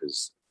real,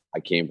 because I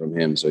came from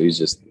him. So he's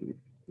just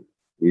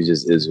He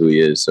just is who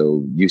he is.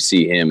 So you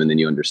see him and then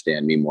you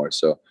understand me more.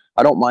 So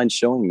I don't mind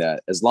showing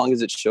that as long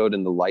as it's showed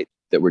in the light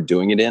that we're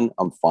doing it in.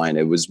 I'm fine.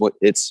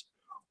 It's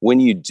when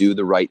you do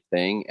the right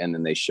thing and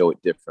then they show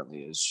it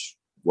differently is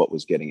what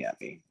was getting at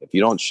me. If you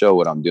don't show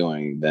what I'm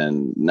doing,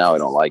 then now I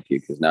don't like you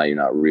because now you're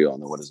not real.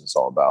 And then what is this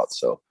all about?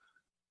 So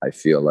I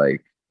feel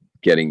like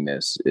getting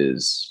this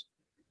is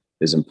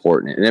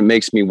important, and it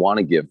makes me want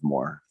to give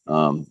more.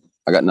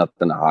 I got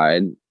nothing to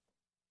hide,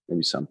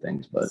 maybe some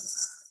things, but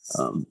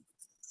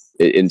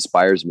it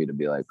inspires me to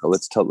be like, oh,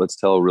 let's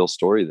tell a real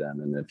story then.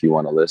 And if you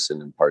want to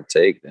listen and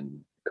partake, then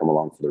come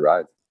along for the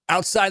ride.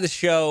 Outside the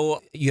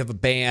show, you have a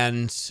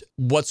band.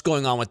 What's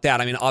going on with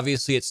that? I mean,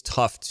 obviously it's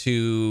tough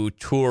to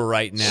tour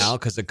right now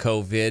because of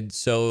COVID.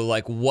 So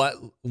like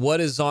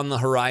what is on the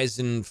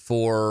horizon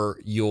for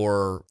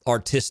your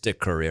artistic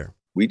career?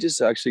 We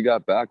just actually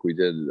got back. We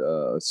did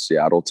a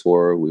Seattle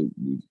tour. We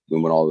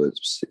went all the way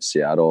to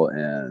Seattle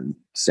and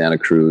Santa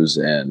Cruz,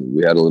 and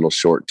we had a little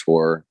short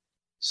tour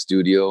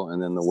studio,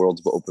 and then the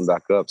world's opened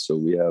back up. So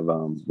we have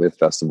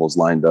festivals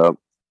lined up,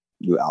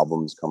 new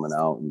albums coming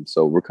out, and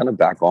so we're kind of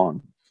back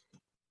on.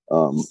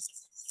 I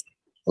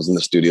was in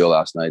the studio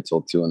last night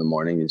till 2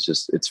 a.m.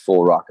 It's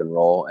full rock and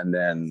roll. And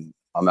then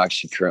I'm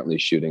actually currently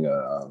shooting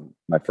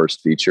my first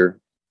feature.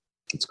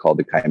 It's called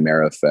The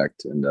Chimera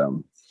Effect.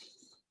 And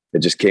it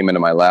just came into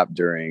my lap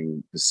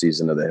during the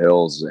season of The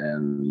Hills,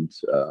 and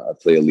I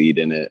play a lead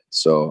in it.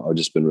 So I've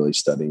just been really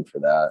studying for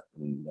that.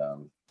 And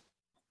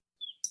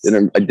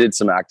I did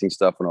some acting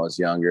stuff when I was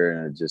younger,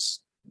 and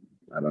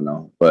I don't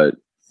know, but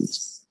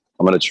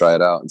I'm going to try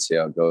it out and see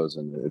how it goes.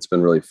 And it's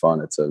been really fun.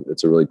 It's a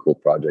really cool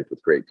project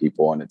with great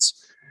people. And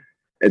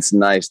it's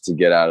nice to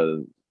get out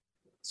of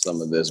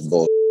some of this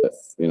bullshit,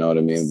 you know what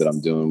I mean, that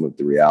I'm doing with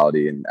the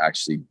reality, and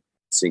actually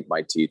sink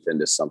my teeth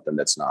into something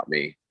that's not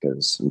me,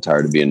 because I'm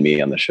tired of being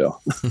me on the show.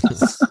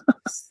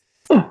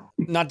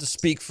 Not to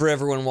speak for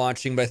everyone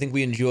watching, but I think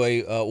we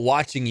enjoy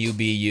watching you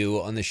be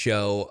you on the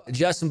show.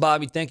 Justin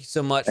Bobby, thank you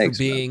so much for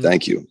being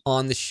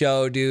on the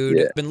show, dude.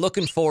 Yeah. Been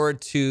looking forward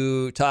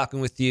to talking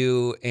with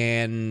you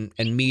and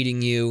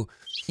meeting you.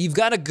 You've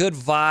got a good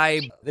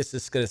vibe. This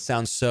is going to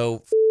sound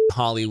so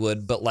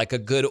Hollywood, but like a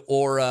good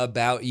aura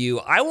about you.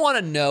 I want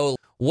to know,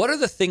 what are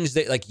the things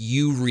that like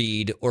you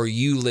read or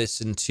you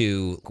listen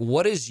to?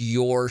 What is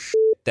your shit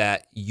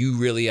that you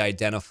really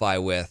identify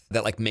with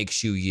that like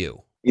makes you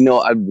you? You know,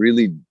 I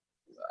really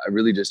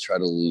just try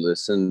to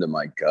listen to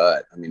my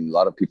gut. I mean, a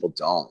lot of people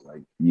don't.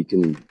 Like, you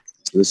can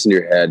listen to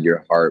your head,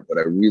 your heart, but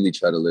I really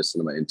try to listen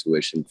to my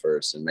intuition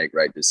first and make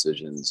right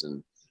decisions.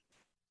 And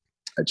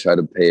I try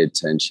to pay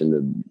attention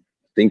to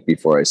think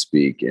before I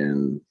speak.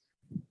 And,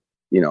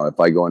 you know, if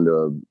I go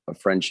into a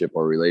friendship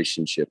or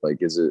relationship,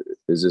 like, is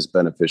this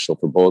beneficial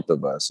for both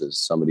of us? Is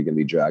somebody going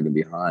to be dragging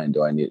behind?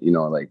 Do I need, you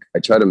know, like, I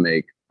try to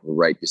make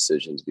right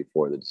decisions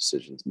before the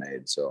decision's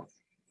made. So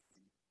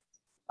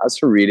as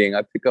for reading,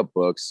 I pick up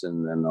books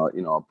and then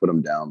I'll put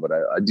them down, but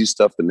I do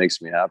stuff that makes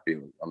me happy.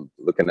 I'm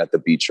looking at the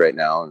beach right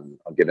now, and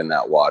I'll get in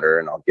that water,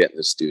 and I'll get in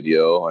the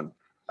studio, and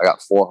I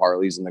got 4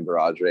 Harleys in the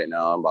garage right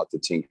now. I'm about to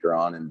tinker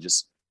on, and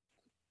just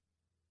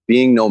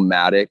being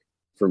nomadic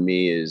for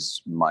me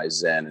is my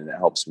zen, and it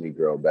helps me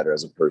grow better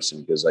as a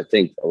person, because I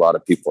think a lot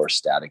of people are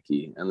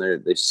staticky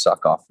and they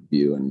suck off of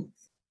you. And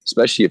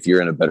especially if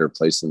you're in a better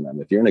place than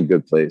them, if you're in a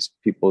good place,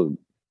 people,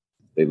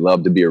 they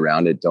love to be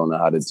around it, don't know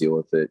how to deal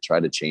with it, try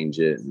to change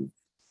it. And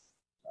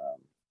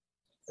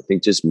I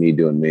think just me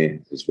doing me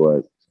is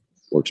what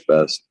works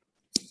best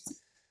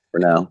for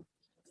now.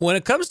 When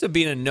it comes to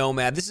being a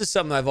nomad, this is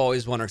something I've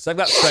always wondered, because I've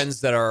got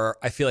friends that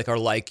I feel like are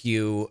like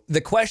you.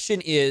 The question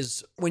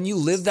is, when you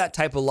live that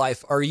type of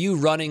life, are you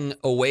running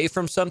away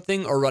from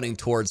something or running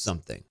towards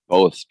something?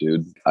 Both,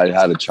 dude. I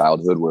had a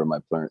childhood where my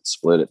parents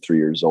split at 3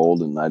 years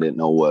old, and I didn't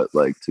know what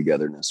like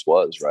togetherness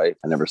was, right?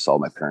 I never saw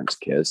my parents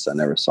kiss. I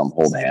never saw them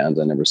hold hands.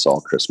 I never saw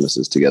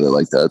Christmases together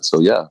like that. So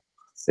yeah,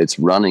 it's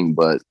running,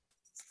 but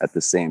at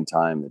the same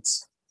time,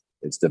 it's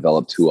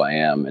developed who I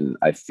am. And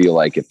I feel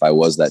like if I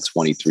was that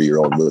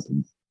 23-year-old with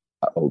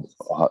a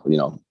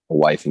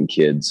wife and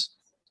kids,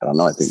 I don't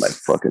know, I think my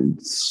fucking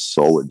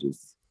soul would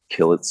just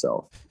kill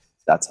itself.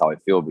 That's how I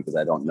feel, because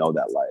I don't know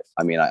that life.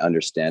 I mean, I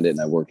understand it,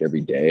 and I work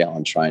every day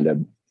on trying to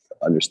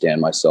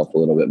understand myself a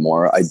little bit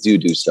more. I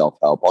do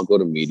self-help. I'll go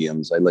to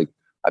mediums.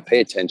 I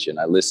pay attention.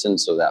 I listen,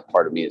 so that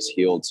part of me is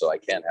healed, so I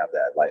can have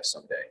that life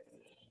someday.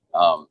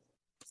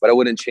 But I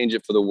wouldn't change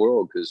it for the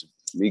world, because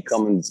me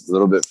coming a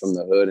little bit from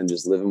the hood and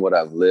just living what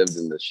I've lived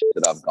and the shit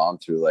that I've gone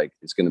through, like,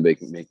 it's going to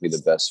make me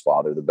the best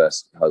father, the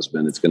best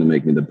husband. It's going to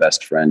make me the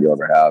best friend you'll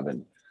ever have.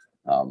 And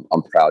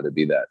I'm proud to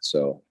be that.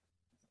 So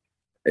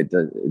it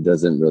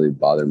doesn't really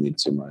bother me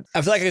too much.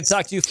 I feel like I could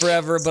talk to you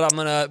forever, but I'm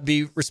going to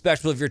be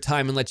respectful of your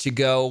time and let you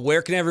go.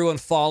 Where can everyone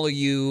follow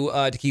you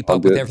to keep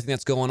up with everything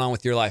that's going on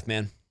with your life,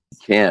 man? You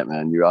can't,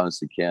 man. You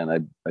honestly can't.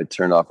 I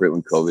turned off right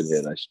when COVID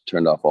hit. I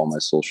turned off all my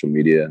social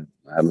media.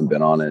 I haven't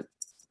been on it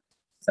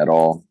at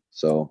all.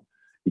 So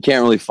you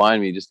can't really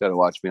find me. You just got to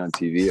watch me on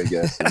TV, I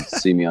guess, and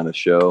see me on a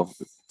show.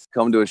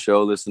 Come to a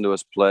show, listen to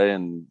us play,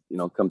 and,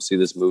 come see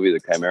this movie, The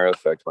Chimera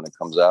Effect, when it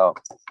comes out.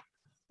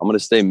 I'm going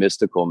to stay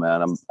mystical,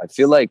 man. I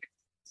feel like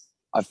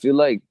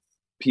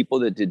people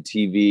that did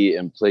TV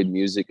and played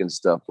music and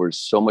stuff were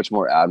so much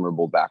more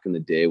admirable back in the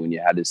day when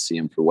you had to see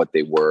them for what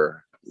they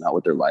were, not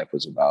what their life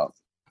was about.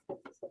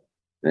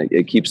 And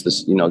it keeps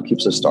this, it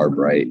keeps the star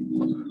bright.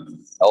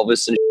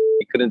 Elvis and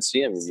you couldn't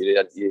see him. You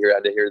had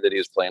to hear that he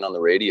was playing on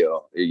the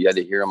radio. You had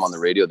to hear him on the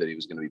radio that he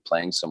was going to be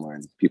playing somewhere,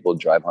 and people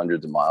drive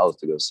hundreds of miles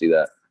to go see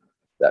that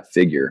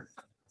figure.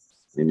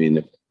 I mean,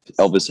 if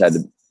Elvis had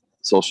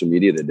social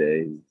media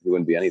today, he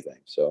wouldn't be anything.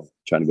 So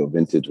trying to go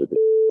vintage with it.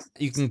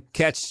 You can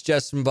catch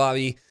Justin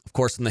Bobby, of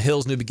course, on the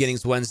Hills New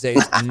Beginnings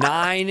Wednesdays,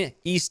 9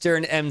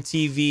 Eastern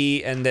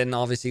MTV, and then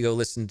obviously go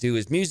listen to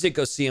his music,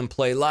 go see him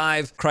play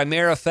live.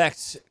 Chimera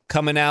Effect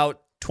coming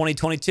out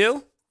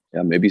 2022?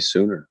 Yeah, maybe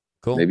sooner.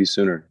 Cool. Maybe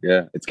sooner.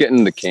 Yeah. It's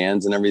getting the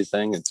cans and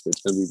everything. It's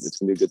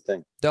gonna be a good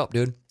thing. Dope,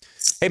 dude.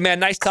 Hey man,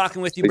 nice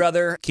talking with you,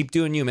 brother. Keep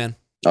doing you, man.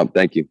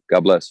 Thank you.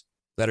 God bless.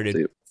 Later,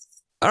 dude.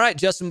 All right,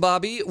 Justin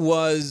Bobby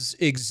was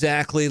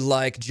exactly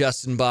like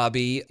Justin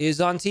Bobby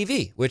is on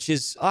TV, which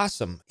is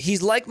awesome.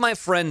 He's like my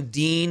friend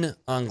Dean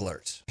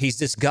Unglert. He's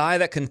this guy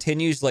that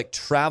continues to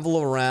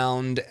travel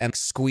around and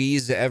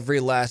squeeze every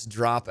last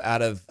drop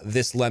out of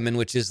this lemon,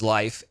 which is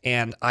life.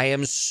 And I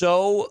am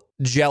so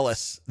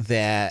jealous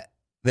that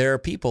there are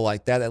people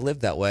like that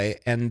live that way.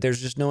 And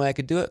there's just no way I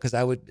could do it because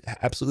I would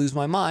absolutely lose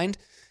my mind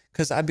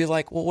because I'd be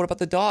like, well, what about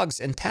the dogs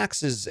and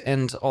taxes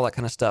and all that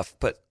kind of stuff?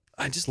 But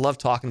I just love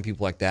talking to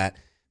people like that,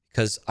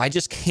 because I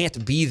just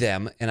can't be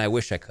them, and I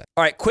wish I could.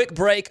 All right, quick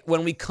break.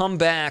 When we come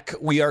back,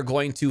 we are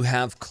going to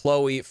have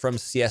Chloe from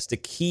Siesta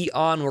Key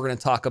on. We're going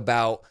to talk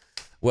about,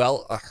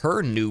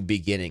 her new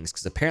beginnings,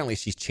 because apparently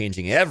she's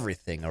changing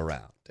everything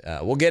around.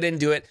 We'll get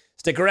into it.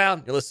 Stick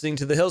around. You're listening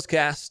to the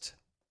Hillscast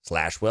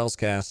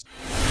 /Wellscast.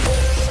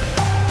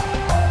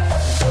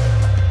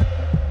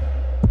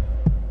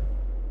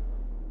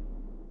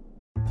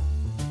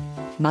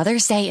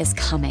 Mother's Day is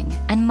coming,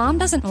 and Mom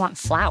doesn't want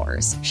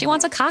flowers. She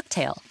wants a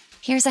cocktail.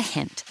 Here's a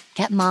hint.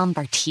 Get Mom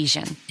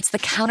Bartesian. It's the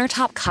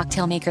countertop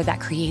cocktail maker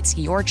that creates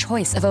your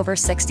choice of over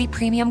 60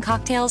 premium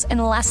cocktails in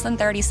less than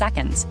 30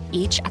 seconds,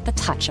 each at the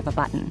touch of a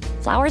button.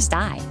 Flowers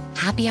die.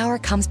 Happy Hour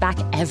comes back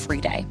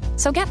every day.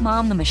 So get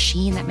Mom the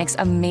machine that makes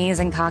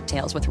amazing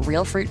cocktails with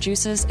real fruit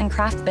juices and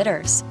craft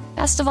bitters.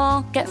 Best of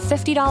all, get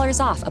 $50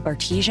 off a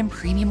Bartesian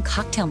premium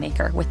cocktail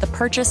maker with the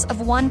purchase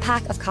of 1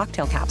 pack of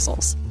cocktail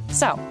capsules.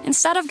 So,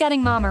 instead of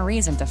getting Mom a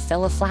reason to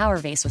fill a flower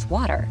vase with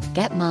water,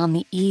 get Mom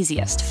the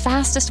easiest,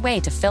 fastest way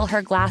to fill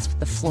her glass with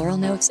the floral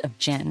notes of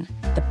gin.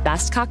 The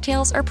best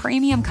cocktails are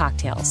premium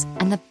cocktails,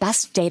 and the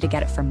best day to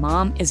get it for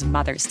Mom is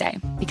Mother's Day,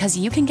 because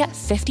you can get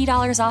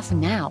 $50 off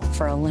now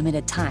for a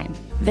limited time.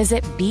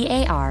 Visit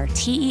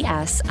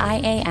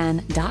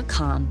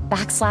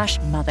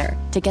BARTESIAN.com/mother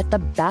to get the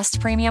best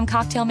premium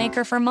cocktail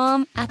maker for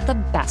Mom at the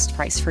best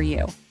price for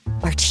you.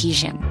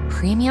 Bartesian,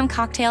 premium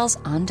cocktails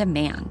on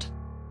demand.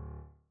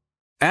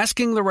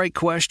 Asking the right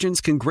questions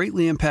can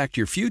greatly impact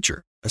your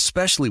future,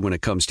 especially when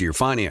it comes to your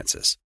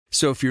finances.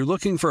 So if you're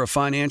looking for a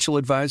financial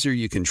advisor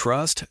you can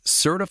trust,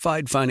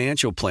 certified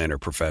financial planner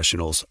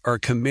professionals are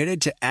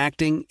committed to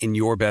acting in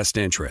your best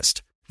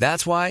interest.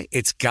 That's why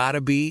it's got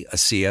to be a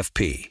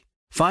CFP.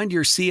 Find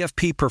your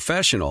CFP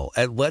professional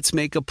at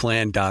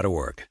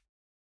letsmakeaplan.org.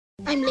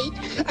 I'm late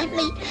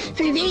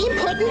for a very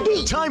important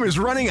date. Time is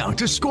running out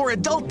to score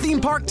adult theme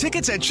park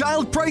tickets at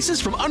child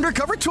prices from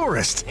Undercover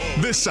Tourist.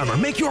 This summer,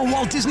 make your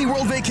Walt Disney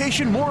World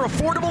vacation more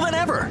affordable than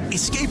ever.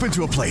 Escape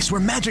into a place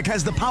where magic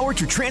has the power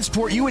to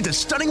transport you into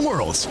stunning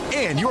worlds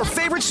and your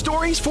favorite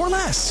stories for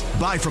less.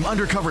 Buy from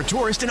Undercover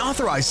Tourist, an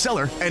authorized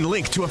seller, and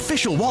link to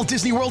official Walt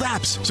Disney World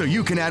apps so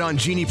you can add on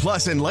Genie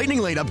Plus and Lightning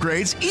Lane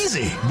upgrades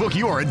easy. Book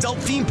your adult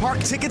theme park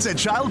tickets at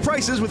child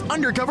prices with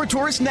Undercover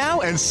Tourist now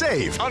and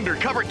save.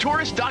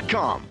 UndercoverTourist.com.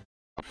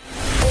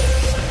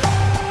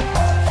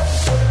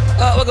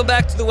 Welcome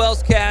back to the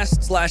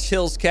Wellscast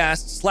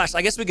 /Hillscast /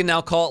 I guess we can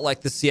now call it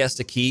like the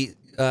Siesta Key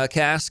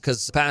cast,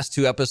 because the past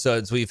 2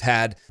 episodes we've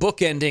had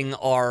bookending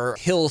our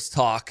Hills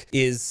talk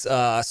is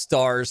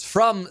stars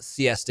from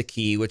Siesta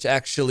Key, which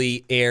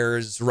actually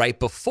airs right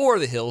before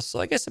the Hills,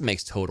 so I guess it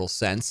makes total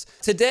sense.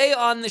 Today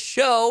on the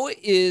show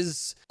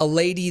is a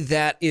lady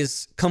that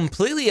is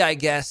completely, I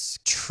guess,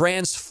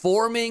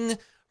 transforming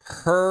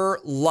her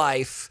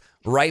life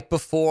right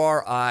before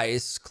our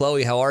eyes.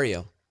 Chloe, how are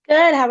you?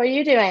 Good. How are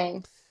you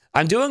doing?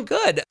 I'm doing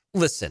good.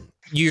 Listen,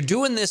 you're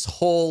doing this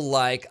whole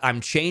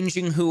I'm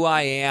changing who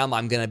I am.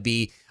 I'm going to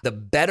be the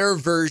better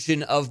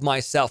version of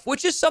myself,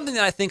 which is something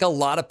that I think a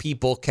lot of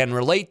people can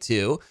relate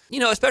to,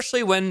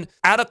 especially when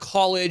out of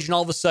college and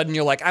all of a sudden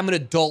you're like, I'm an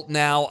adult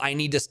now. I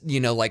need to,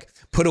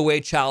 put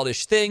away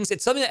childish things.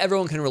 It's something that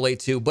everyone can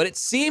relate to, but it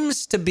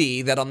seems to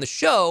be that on the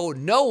show,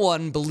 no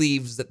one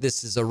believes that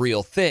this is a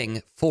real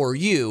thing for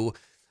you.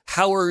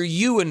 How are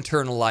you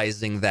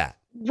internalizing that?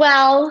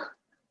 Well,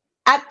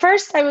 at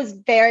first I was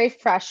very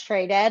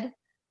frustrated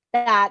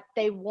that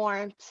they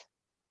weren't,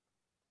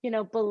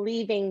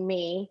 believing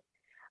me.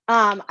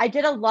 I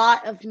did a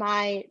lot of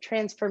my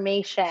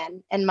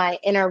transformation and my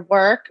inner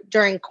work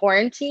during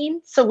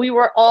quarantine. So we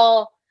were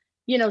all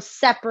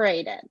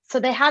separated. So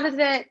they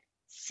hadn't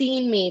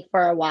seen me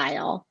for a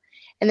while.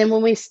 And then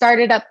when we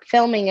started up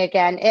filming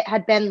again, it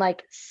had been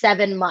like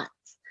 7 months.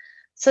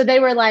 So they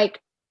were like,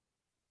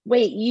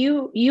 wait,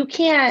 you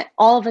can't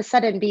all of a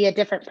sudden be a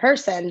different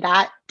person.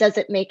 That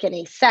doesn't make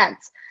any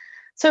sense.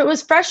 So it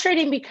was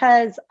frustrating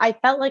because I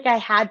felt like I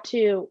had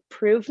to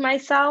prove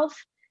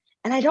myself.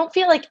 And I don't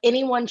feel like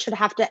anyone should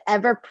have to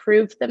ever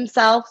prove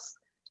themselves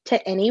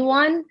to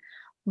anyone.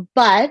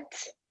 But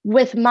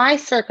with my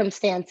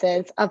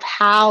circumstances of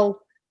how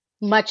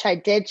much I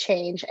did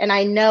change, and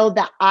I know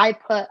that I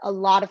put a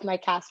lot of my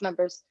cast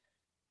members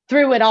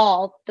through it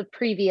all the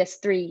previous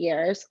 3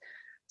 years.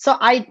 So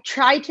I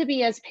try to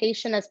be as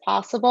patient as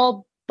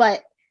possible.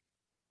 But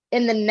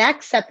in the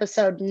next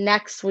episode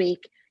next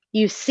week,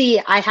 you see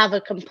I have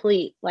a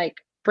complete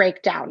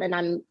breakdown,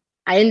 and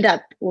I end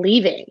up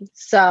leaving.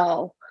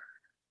 So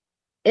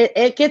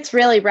it gets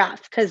really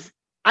rough because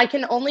I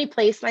can only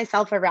place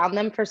myself around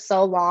them for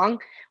so long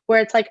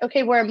where it's like,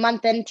 okay, we're a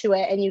month into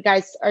it and you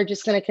guys are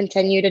just going to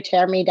continue to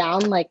tear me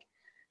down. Like,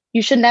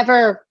 you should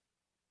never,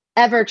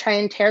 ever try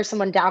and tear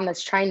someone down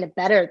that's trying to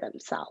better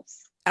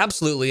themselves.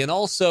 Absolutely. And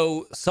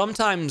also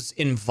sometimes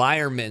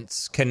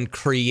environments can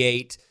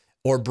create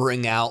or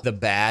bring out the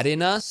bad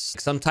in us.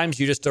 Sometimes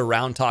you're just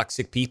around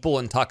toxic people,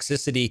 and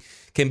toxicity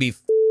can be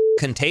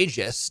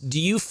contagious. Do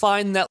you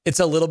find that it's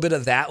a little bit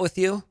of that with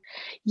you?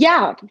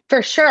 Yeah,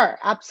 for sure.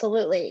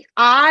 Absolutely.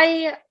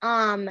 I,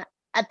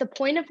 at the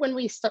point of when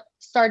we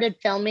started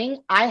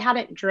filming, I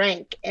hadn't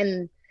drank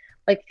in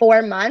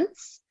 4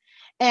 months,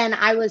 and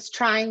I was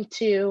trying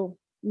to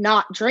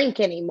not drink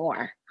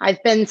anymore.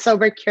 I've been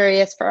sober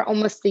curious for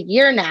almost a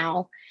year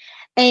now,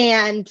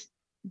 and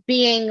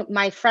being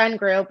my friend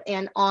group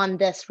and on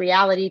this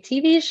reality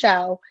TV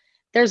show,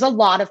 there's a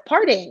lot of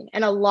partying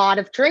and a lot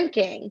of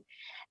drinking.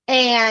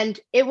 And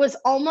it was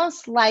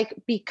almost like,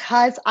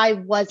 because I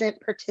wasn't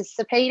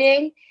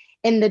participating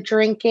in the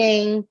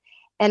drinking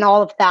and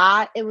all of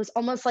that, it was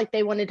almost like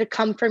they wanted to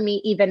come for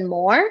me even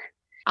more.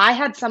 I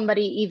had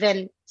somebody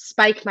even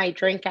spike my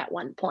drink at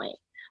one point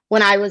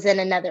when I was in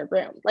another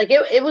room.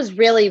 It was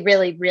really,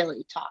 really,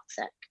 really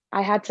toxic.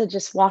 I had to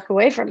just walk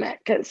away from it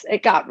because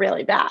it got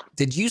really bad.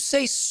 Did you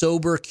say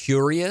sober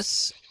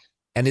curious?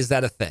 And is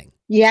that a thing?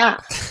 Yeah.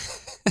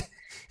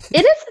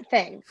 It is a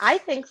thing. I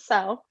think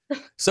so.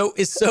 So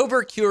is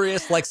sober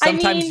curious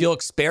sometimes you'll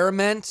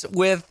experiment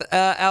with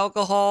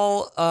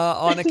alcohol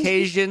on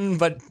occasion,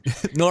 but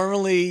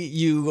normally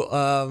you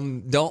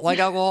don't like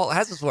alcohol?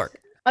 How does this work?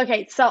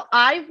 Okay, so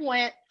I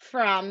went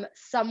from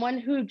someone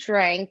who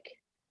drank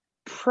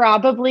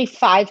probably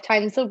 5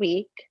 times a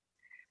week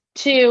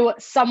to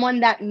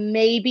someone that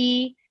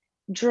maybe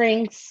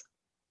drinks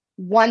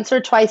once or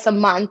twice a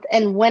month.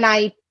 And when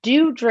I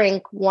do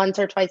drink once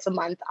or twice a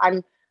month,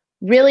 I'm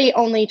really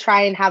only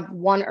try and have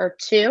 1 or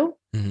 2,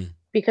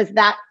 because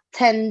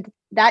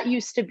that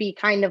used to be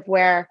kind of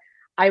where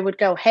I would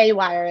go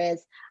haywire.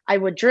 Is I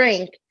would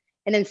drink,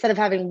 and instead of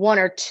having 1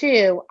 or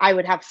 2, I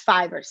would have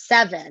 5 or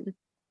 7.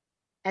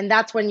 And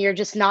that's when you're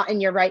just not in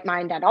your right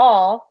mind at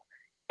all.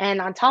 And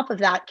on top of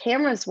that,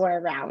 cameras were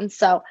around.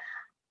 So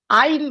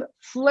I'm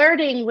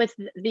flirting with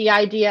the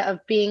idea of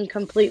being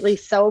completely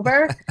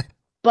sober,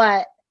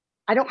 but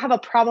I don't have a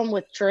problem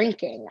with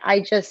drinking.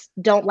 I just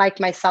don't like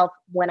myself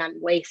when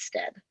I'm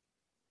wasted.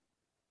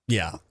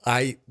 Yeah,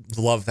 I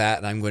love that.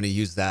 And I'm going to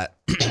use that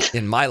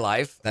in my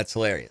life. That's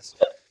hilarious.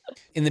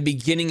 In the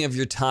beginning of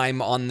your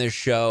time on this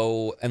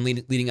show and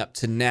leading up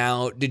to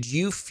now, did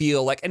you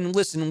feel like, and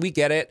listen, we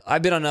get it.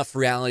 I've been on enough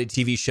reality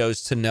TV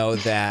shows to know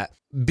that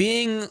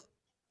being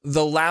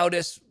the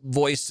loudest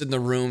voice in the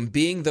room,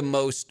 being the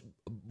most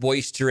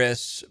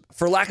boisterous,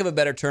 for lack of a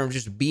better term,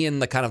 just being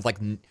the kind of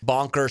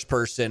bonkers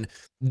person.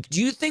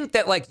 Do you think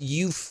that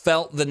you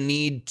felt the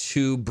need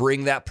to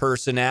bring that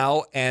person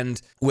out,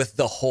 and with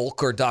the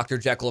Hulk or Dr.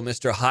 Jekyll and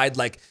Mr. Hyde,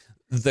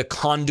 the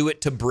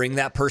conduit to bring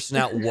that person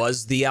out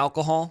was the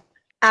alcohol?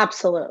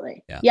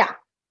 Absolutely. Yeah.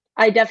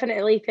 I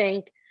definitely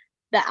think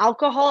the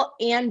alcohol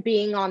and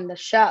being on the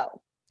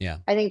show. Yeah.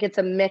 I think it's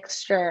a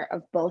mixture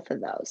of both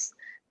of those,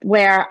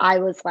 where I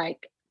was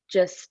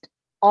just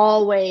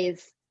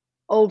always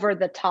over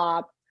the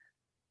top,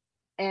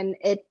 and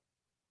it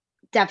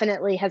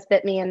definitely has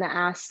bit me in the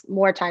ass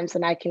more times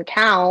than I can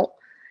count,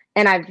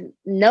 and I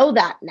know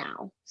that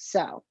now,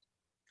 so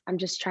I'm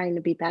just trying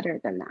to be better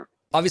than that.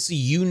 Obviously,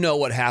 you know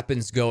what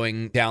happens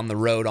going down the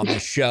road on the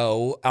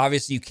show.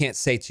 Obviously, you can't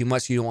say too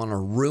much. You don't want to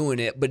ruin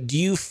it. But do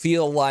you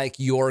feel like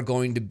you're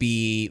going to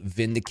be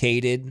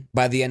vindicated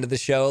by the end of the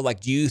show?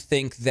 Do you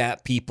think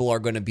that people are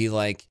going to be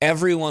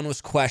everyone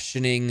was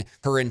questioning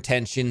her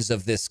intentions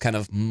of this kind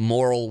of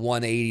moral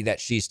 180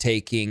 that she's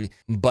taking,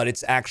 but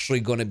it's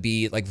actually going to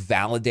be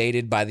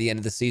validated by the end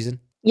of the season?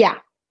 Yeah,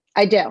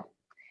 I do.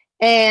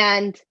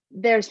 And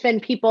there's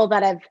been people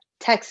that have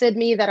texted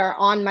me that are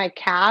on my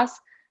cast.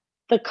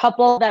 The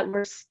couple that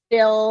were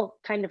still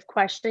kind of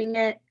questioning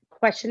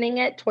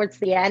it towards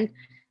the end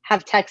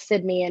have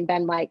texted me and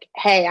been like,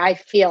 hey, I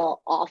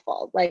feel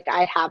awful.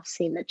 I have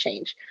seen the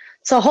change.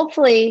 So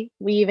hopefully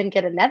we even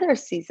get another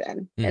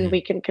season and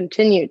we can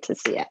continue to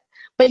see it.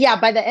 But yeah,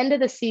 by the end of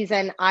the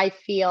season, I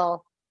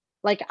feel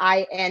like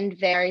I end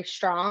very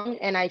strong,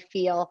 and I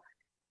feel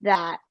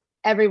that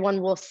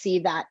everyone will see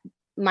that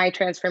my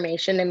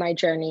transformation and my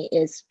journey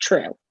is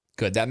true.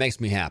 Good. That makes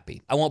me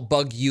happy. I won't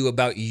bug you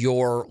about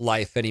your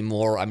life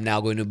anymore. I'm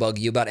now going to bug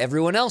you about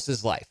everyone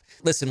else's life.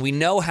 Listen, we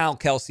know how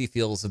Kelsey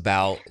feels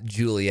about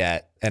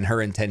Juliet and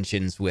her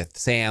intentions with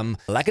Sam,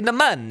 liking the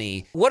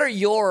money. What are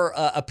your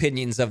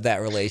opinions of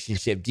that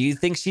relationship? Do you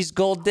think she's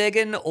gold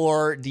digging,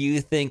 or do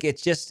you think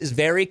it just is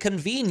very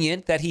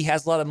convenient that he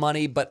has a lot of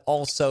money, but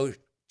also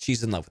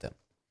she's in love with him?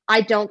 I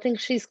don't think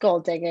she's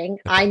gold digging.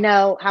 Okay. I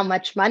know how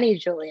much money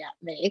Juliet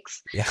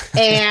makes. Yeah.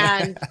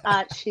 And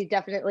she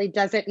definitely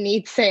doesn't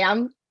need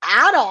Sam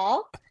at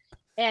all.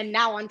 And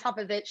now on top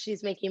of it,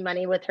 she's making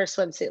money with her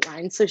swimsuit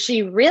line. So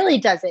she really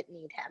doesn't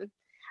need him.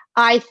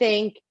 I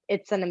think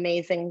it's an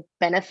amazing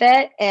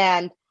benefit.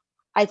 And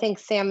I think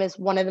Sam is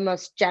one of the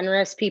most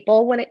generous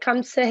people when it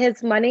comes to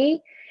his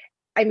money.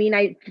 I mean,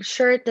 I'm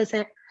sure it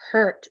doesn't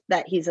hurt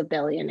that he's a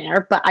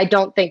billionaire, but I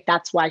don't think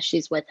that's why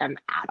she's with him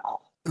at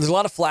all. There's a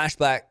lot of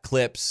flashback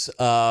clips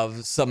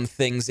of some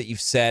things that you've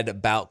said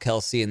about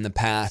Kelsey in the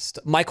past.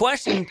 My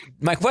question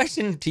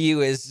to you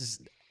is,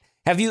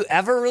 have you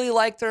ever really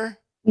liked her?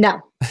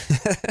 No.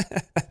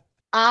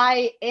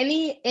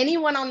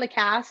 Anyone on the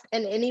cast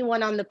and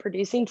anyone on the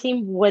producing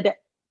team would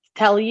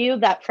tell you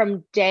that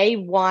from day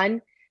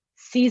one,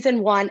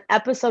 season 1,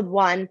 episode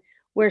 1,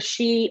 where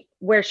she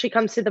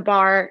comes to the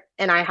bar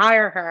and I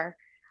hire her,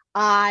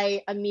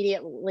 I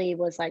immediately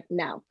was like,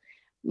 no.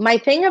 My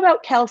thing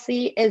about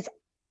Kelsey is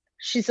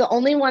she's the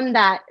only one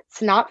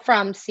that's not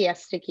from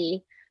Siesta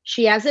Key.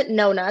 She hasn't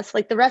known us.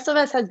 Like the rest of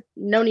us has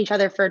known each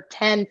other for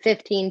 10,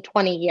 15,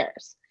 20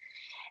 years.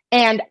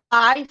 And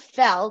I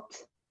felt,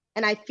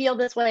 and I feel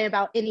this way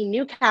about any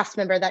new cast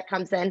member that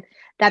comes in,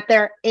 that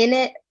they're in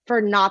it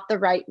for not the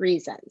right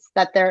reasons,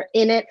 that they're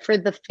in it for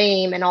the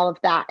fame and all of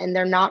that. And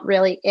they're not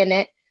really in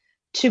it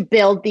to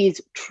build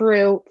these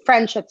true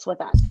friendships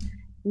with us.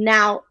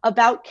 Now,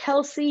 about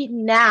Kelsey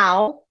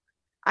now,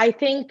 I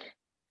think,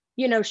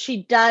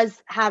 she does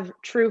have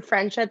true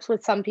friendships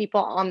with some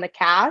people on the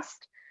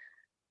cast,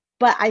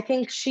 but I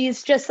think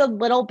she's just a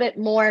little bit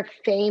more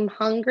fame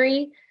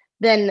hungry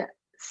than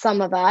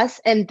some of us.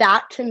 And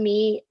that to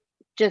me,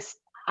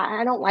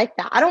 I don't like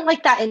that. I don't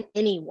like that in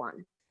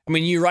anyone. I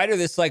mean, you write her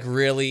this like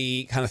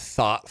really kind of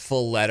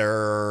thoughtful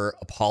letter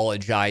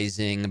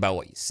apologizing about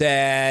what you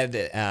said,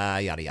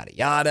 yada, yada,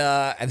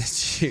 yada. And then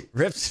she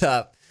rips it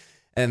up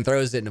and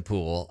throws it in a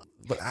pool.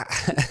 But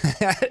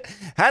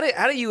how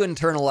do you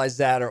internalize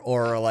that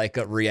or like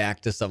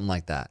react to something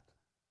like that?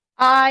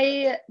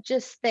 I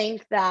just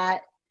think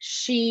that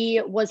she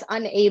was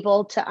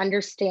unable to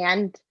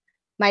understand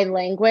my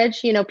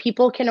language.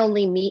 People can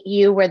only meet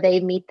you where they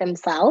meet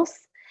themselves.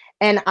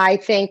 And I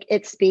think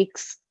it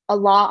speaks a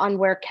lot on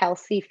where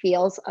Kelsey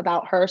feels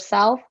about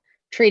herself,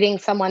 treating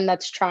someone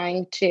that's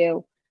trying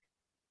to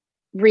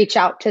reach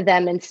out to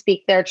them and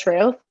speak their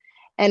truth.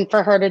 And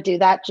for her to do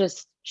that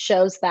just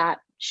shows that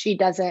she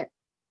doesn't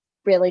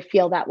really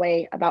feel that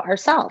way about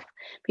herself.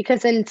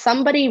 Because in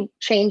somebody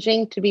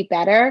changing to be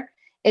better,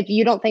 if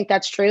you don't think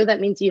that's true, that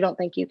means you don't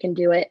think you can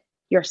do it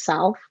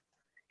yourself.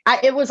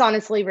 It was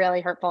honestly really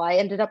hurtful. I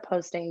ended up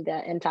posting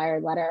the entire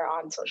letter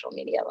on social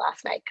media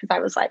last night because I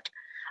was like,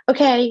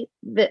 okay,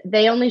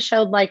 they only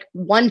showed like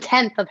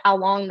 1/10 of how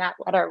long that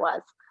letter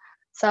was.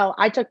 So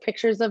I took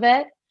pictures of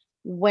it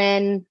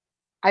when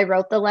I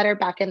wrote the letter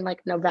back in like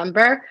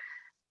November,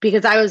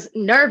 because I was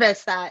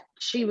nervous that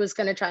she was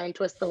going to try and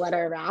twist the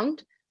letter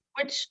around,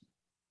 which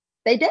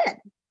they did.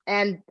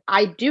 And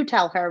I do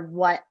tell her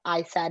what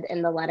I said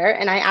in the letter,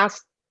 and I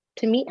asked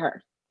to meet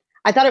her.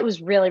 I thought it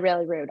was really,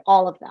 really rude.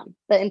 All of them.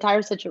 The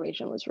entire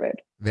situation was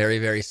rude. Very,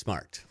 very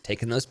smart.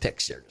 Taking those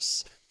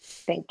pictures.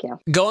 Thank you.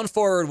 Going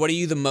forward, what are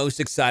you the most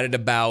excited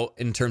about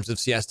in terms of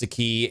Siesta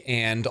Key?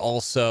 And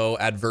also,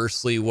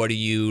 adversely, what are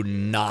you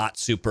not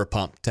super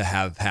pumped to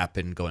have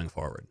happen going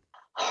forward?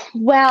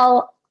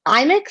 Well,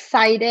 I'm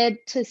excited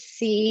to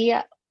see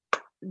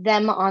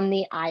them on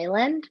the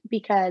island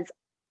because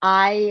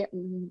I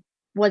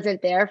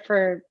wasn't there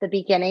for the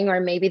beginning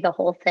or maybe the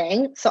whole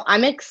thing. So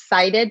I'm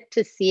excited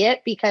to see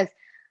it because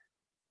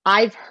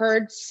I've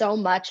heard so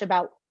much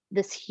about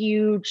this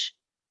huge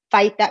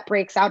fight that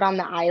breaks out on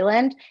the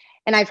island.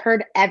 And I've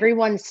heard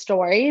everyone's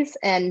stories.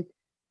 And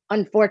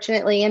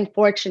unfortunately,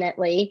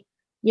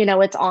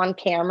 it's on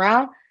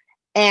camera.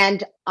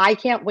 And I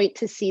can't wait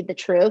to see the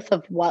truth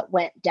of what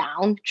went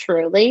down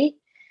truly.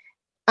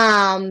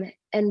 And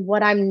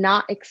what I'm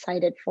not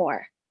excited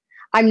for.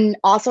 I'm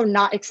also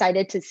not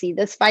excited to see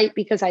this fight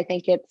because I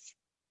think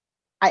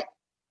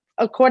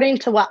according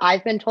to what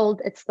I've been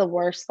told, it's the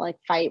worst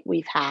fight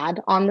we've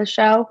had on the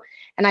show.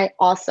 And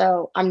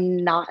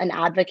I'm not an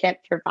advocate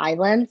for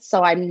violence.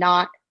 So I'm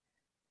not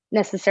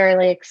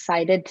necessarily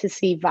excited to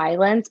see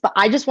violence, but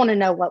I just want to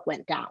know what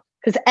went down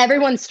because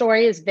everyone's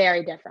story is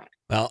very different.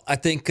 Well, I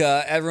think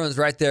everyone's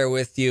right there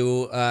with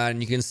you,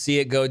 and you can see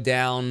it go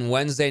down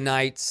Wednesday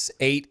nights,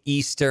 8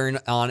 Eastern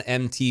on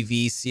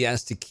MTV,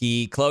 Siesta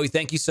Key. Chloe,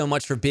 thank you so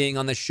much for being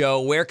on the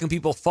show. Where can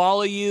people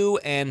follow you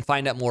and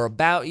find out more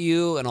about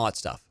you and all that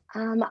stuff?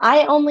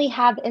 I only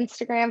have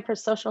Instagram for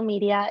social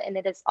media, and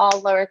it is all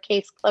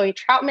lowercase Chloe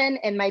Troutman,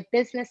 and my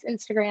business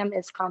Instagram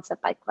is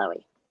Concept by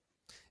Chloe.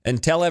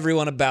 And tell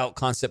everyone about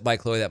Concept by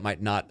Chloe that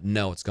might not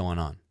know what's going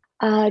on.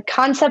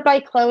 Concept by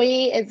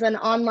Chloe is an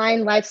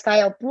online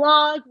lifestyle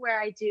blog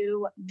where I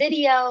do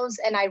videos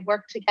and I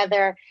work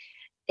together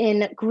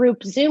in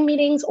group Zoom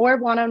meetings or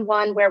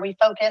one-on-one where we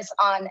focus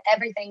on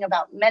everything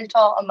about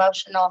mental,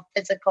 emotional,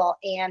 physical,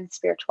 and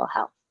spiritual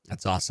health.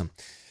 That's awesome.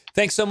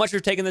 Thanks so much for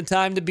taking the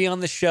time to be on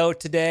the show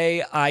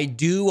today. I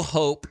do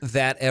hope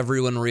that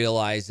everyone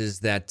realizes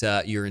that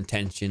your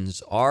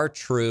intentions are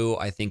true.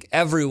 I think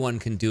everyone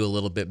can do a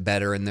little bit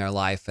better in their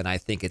life, and I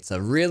think it's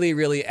a really,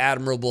 really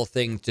admirable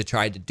thing to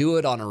try to do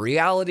it on a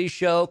reality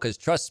show, because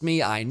trust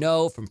me, I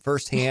know from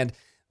firsthand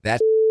that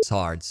is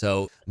hard.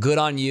 So good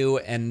on you,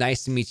 and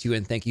nice to meet you,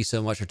 and thank you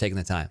so much for taking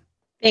the time.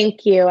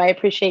 Thank you. I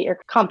appreciate your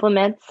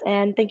compliments,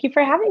 and thank you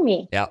for having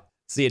me. Yeah.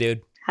 See you,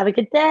 dude. Have a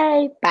good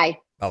day. Bye.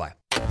 Bye-bye.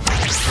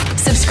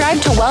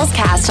 Subscribe to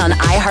Wellscast on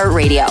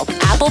iHeartRadio,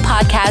 Apple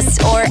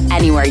Podcasts, or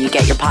anywhere you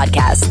get your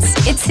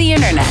podcasts. It's the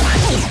internet.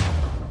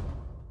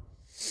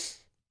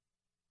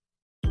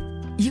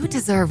 You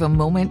deserve a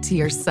moment to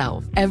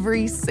yourself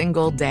every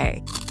single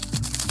day.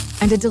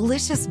 And a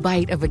delicious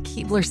bite of a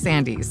Keebler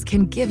Sandies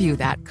can give you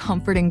that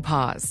comforting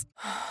pause.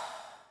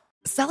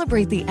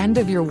 Celebrate the end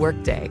of your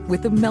workday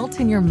with the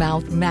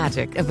melt-in-your-mouth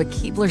magic of a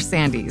Keebler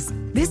Sandies.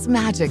 This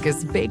magic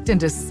is baked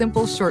into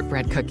simple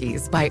shortbread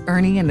cookies by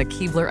Ernie and the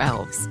Keebler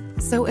Elves.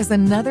 So as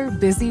another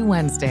busy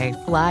Wednesday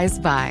flies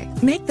by,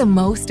 make the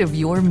most of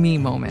your me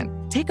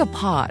moment. Take a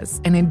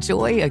pause and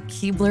enjoy a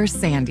Keebler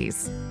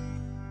Sandies.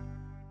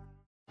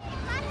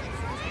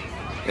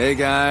 Hey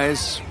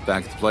guys,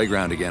 back at the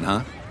playground again,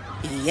 huh?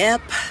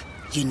 Yep.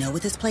 You know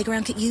what this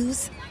playground could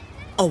use?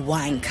 A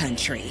wine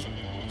country.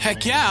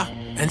 Heck yeah,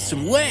 and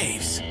some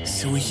waves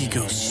so we could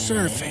go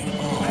surfing.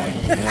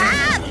 Oh,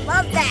 yeah.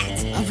 Love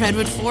that. A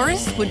redwood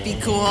forest would be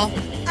cool.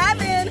 I'm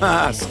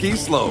in. Ski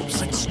slopes.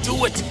 Let's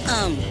do it.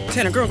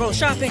 Can a girl go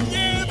shopping?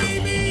 Yeah,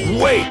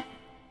 baby. Wait.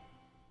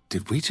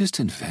 Did we just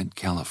invent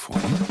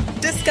California?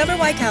 Discover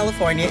why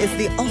California is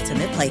the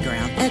ultimate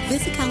playground at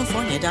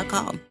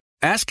visitcalifornia.com.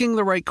 Asking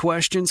the right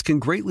questions can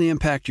greatly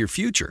impact your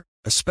future,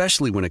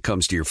 especially when it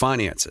comes to your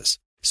finances.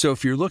 So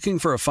if you're looking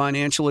for a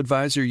financial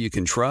advisor you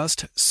can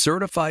trust,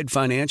 certified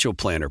financial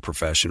planner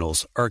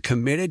professionals are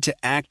committed to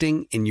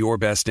acting in your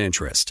best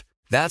interest.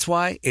 That's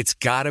why it's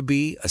got to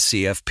be a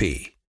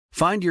CFP.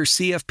 Find your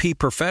CFP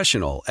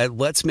professional at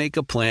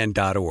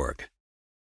letsmakeaplan.org.